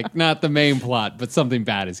sure. Like not the main plot, but something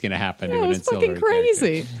bad is going to happen to Yeah, an it was ancillary fucking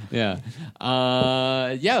crazy. character.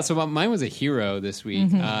 Yeah. So mine was a hero this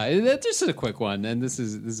week. That's just a quick one, and this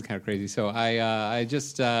is kind of crazy. So I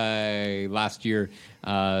just last year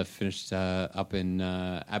finished up in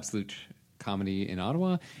Absolute Comedy in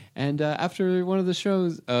Ottawa, and after one of the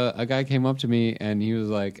shows, a guy came up to me and he was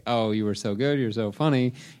like, "Oh, you were so good, you're so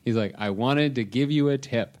funny." He's like, "I wanted to give you a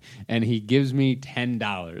tip," and he gives me $10.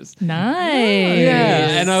 Nice.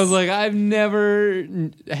 Yeah, and I was like, I've never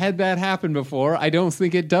had that happen before. I don't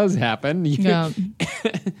think it does happen. Yeah.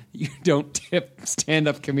 You don't tip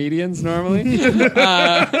stand-up comedians normally.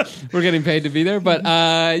 We're getting paid to be there, but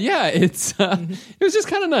it was just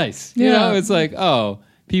kind of nice. You Yeah. know, it's like, oh,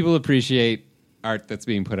 people appreciate art that's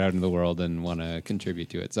being put out into the world and want to contribute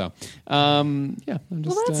to it. So, I'm just.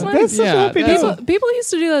 Well, that's nice. That's such a happy deal. People used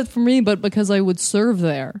to do that for me, but because I would serve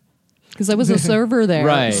there. Because I was a server there.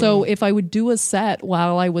 Right. So if I would do a set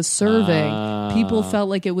while I was serving, people felt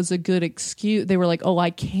like it was a good excuse. They were like, "Oh, I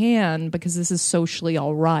can because this is socially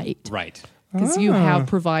all right." Right. Because you have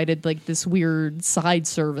provided like this weird side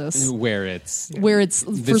service Where it's for is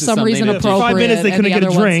some something reason that- appropriate. 5 minutes they and couldn't the get a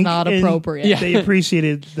other one's drink. not and appropriate. They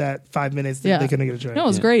appreciated that 5 minutes that Yeah. they couldn't get a drink. No, it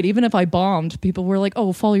was great. Even if I bombed, people were like,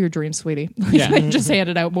 "Oh, follow your dreams, sweetie." Yeah. I just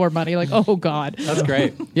handed out more money. Like, oh god. That's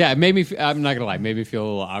great. Yeah, it made me. I'm not gonna lie, it made me feel a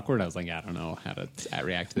little awkward. I was like, I don't know how to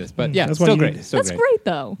react to this, but yeah, That's it's why still you great. need- Still That's great. great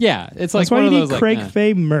though. Yeah, it's like That's why one you of need those Craig like,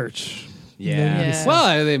 Faye merch. yeah. Yeah.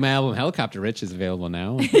 Well, my album Helicopter Rich is available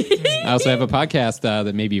now. I also have a podcast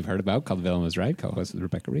that maybe you've heard about called The Villain Was Right, co-host with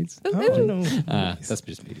Rebecca Reeds. Oh, no. That's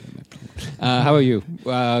just me. How about you? You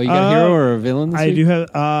got a hero or a villain? This I week? do have.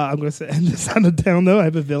 I'm going to end this on a down though. I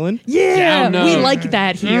have a villain. Yeah, Down we note. like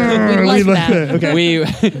that here. We like that.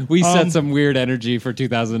 Okay. We set some weird energy for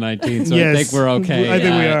 2019, so I Yes. think we're okay. I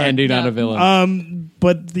think we are. ending on Yeah. a villain.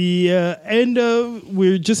 But the end of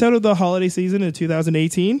we're just out of the holiday season in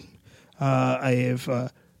 2018.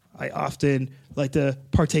 I often like to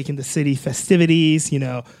partake in the city festivities. You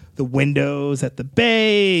know, the windows at the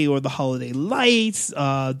bay or the holiday lights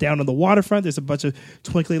down on the waterfront. There's a bunch of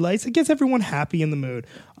twinkly lights. It gets everyone happy in the mood.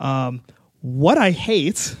 What I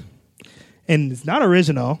hate, and it's not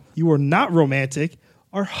original. You are not romantic.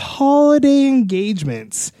 Are holiday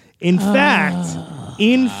engagements. In fact,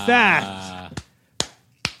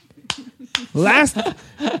 last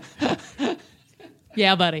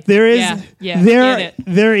Yeah, buddy. there is yeah, there get it.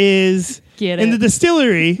 there is Get in it. the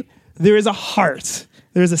distillery there is a heart.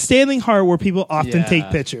 There is a standing heart where people often Yeah. take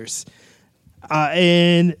pictures.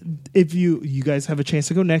 And if you guys have a chance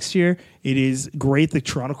to go next year, it is great. The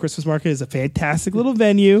Toronto Christmas Market is a fantastic little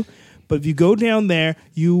venue. But if you go down there,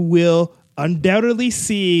 you will undoubtedly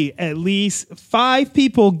see at least 5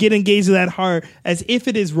 people get engaged in that heart as if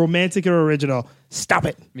it is romantic or original. Stop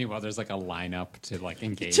it. Meanwhile, there's like a lineup to like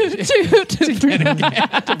engage To-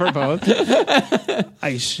 to propose.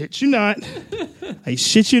 I shit you not. I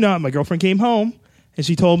shit you not. My girlfriend came home and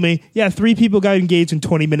she told me, yeah, 3 people got engaged in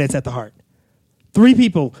 20 minutes at the heart. 3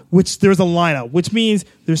 people, which there's a lineup, which means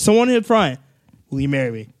there's someone in front. Will you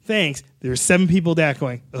marry me? Thanks. There's 7 people back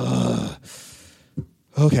going, ugh.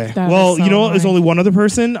 Okay. That Well, is so you know what? There's annoying. only one other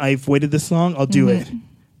person. I've waited this long. I'll do it.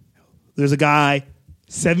 There's a guy,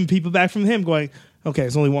 7 people back from him going, okay,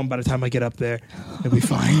 there's only one by the time I get up there. It'll be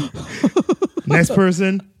fine. Next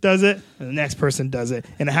person does it, and the next person does it.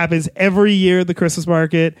 And it happens every year at the Christmas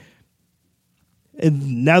market.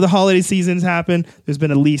 And now the holiday seasons happen. There's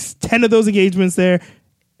been at least 10 of those engagements there.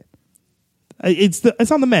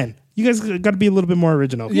 It's on the men. You guys got to be a little bit more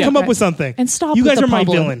original. Yeah. Come up Okay. with something. And stop. You with guys the are my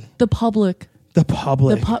public. villain. The public. The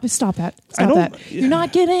public. Stop that. I Stop don't- that. You're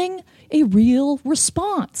not getting a real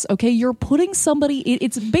response. Okay, you're putting somebody.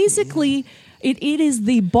 It's basically. It is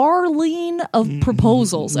the Barleen of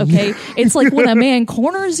proposals, okay? It's like when a man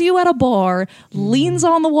corners you at a bar, leans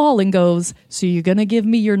on the wall and goes, so you're going to give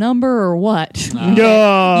me your number or what? No.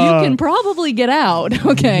 You can probably get out,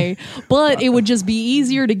 okay? But it would just be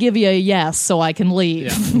easier to give you a yes so I can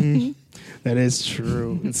leave. That is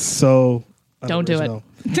true. It's so Don't do it. unoriginal.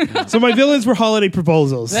 So my villains were holiday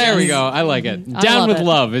proposals. There we go. I like it. I Down love with it.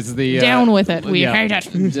 love is the Down with it. We hate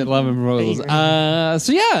it. Love and proposals.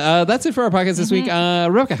 That's it for our podcast this week.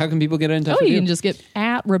 Rebecca, how can people get in touch Oh, with you you? can just get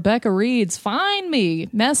at Rebecca Reeds. Find me.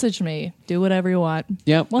 Message me. Do whatever you want.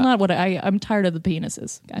 Yep. Well, not what I'm tired of the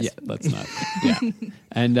penises, guys. Yeah, that's not. Yeah.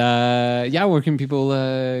 And where can people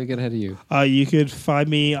get ahead of you? You could find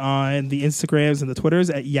me on the Instagrams and the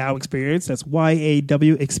Twitters at Yow Experience. That's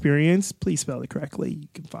YAW Experience. Please spell it correctly. You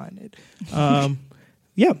can find it.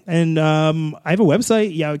 Yeah. And I have a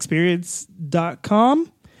website,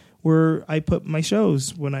 yowexperience.com, where I put my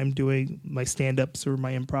shows when I'm doing my stand-ups or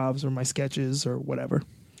my improvs or my sketches or whatever.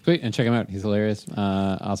 Sweet, and check him out. He's hilarious,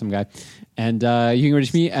 awesome guy. And you can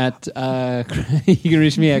reach me at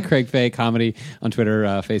Craig Fay Comedy on Twitter,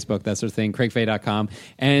 Facebook, that sort of thing. CraigFay.com.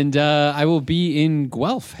 And I will be in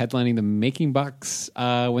Guelph headlining the Making Box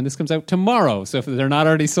when this comes out tomorrow. So if they're not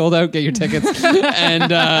already sold out, get your tickets.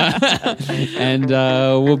 and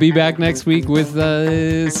we'll be back next week with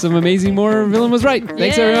some amazing more Villain Was Right.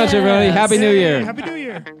 Thanks very much, everybody. Happy New Year. Happy New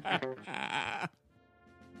Year.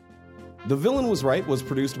 The Villain Was Right was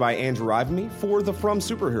produced by Andrew Ivamy for the From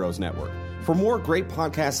Superheroes Network. For more great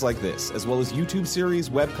podcasts like this, as well as YouTube series,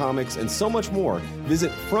 webcomics, and so much more,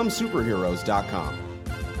 visit FromSuperheroes.com.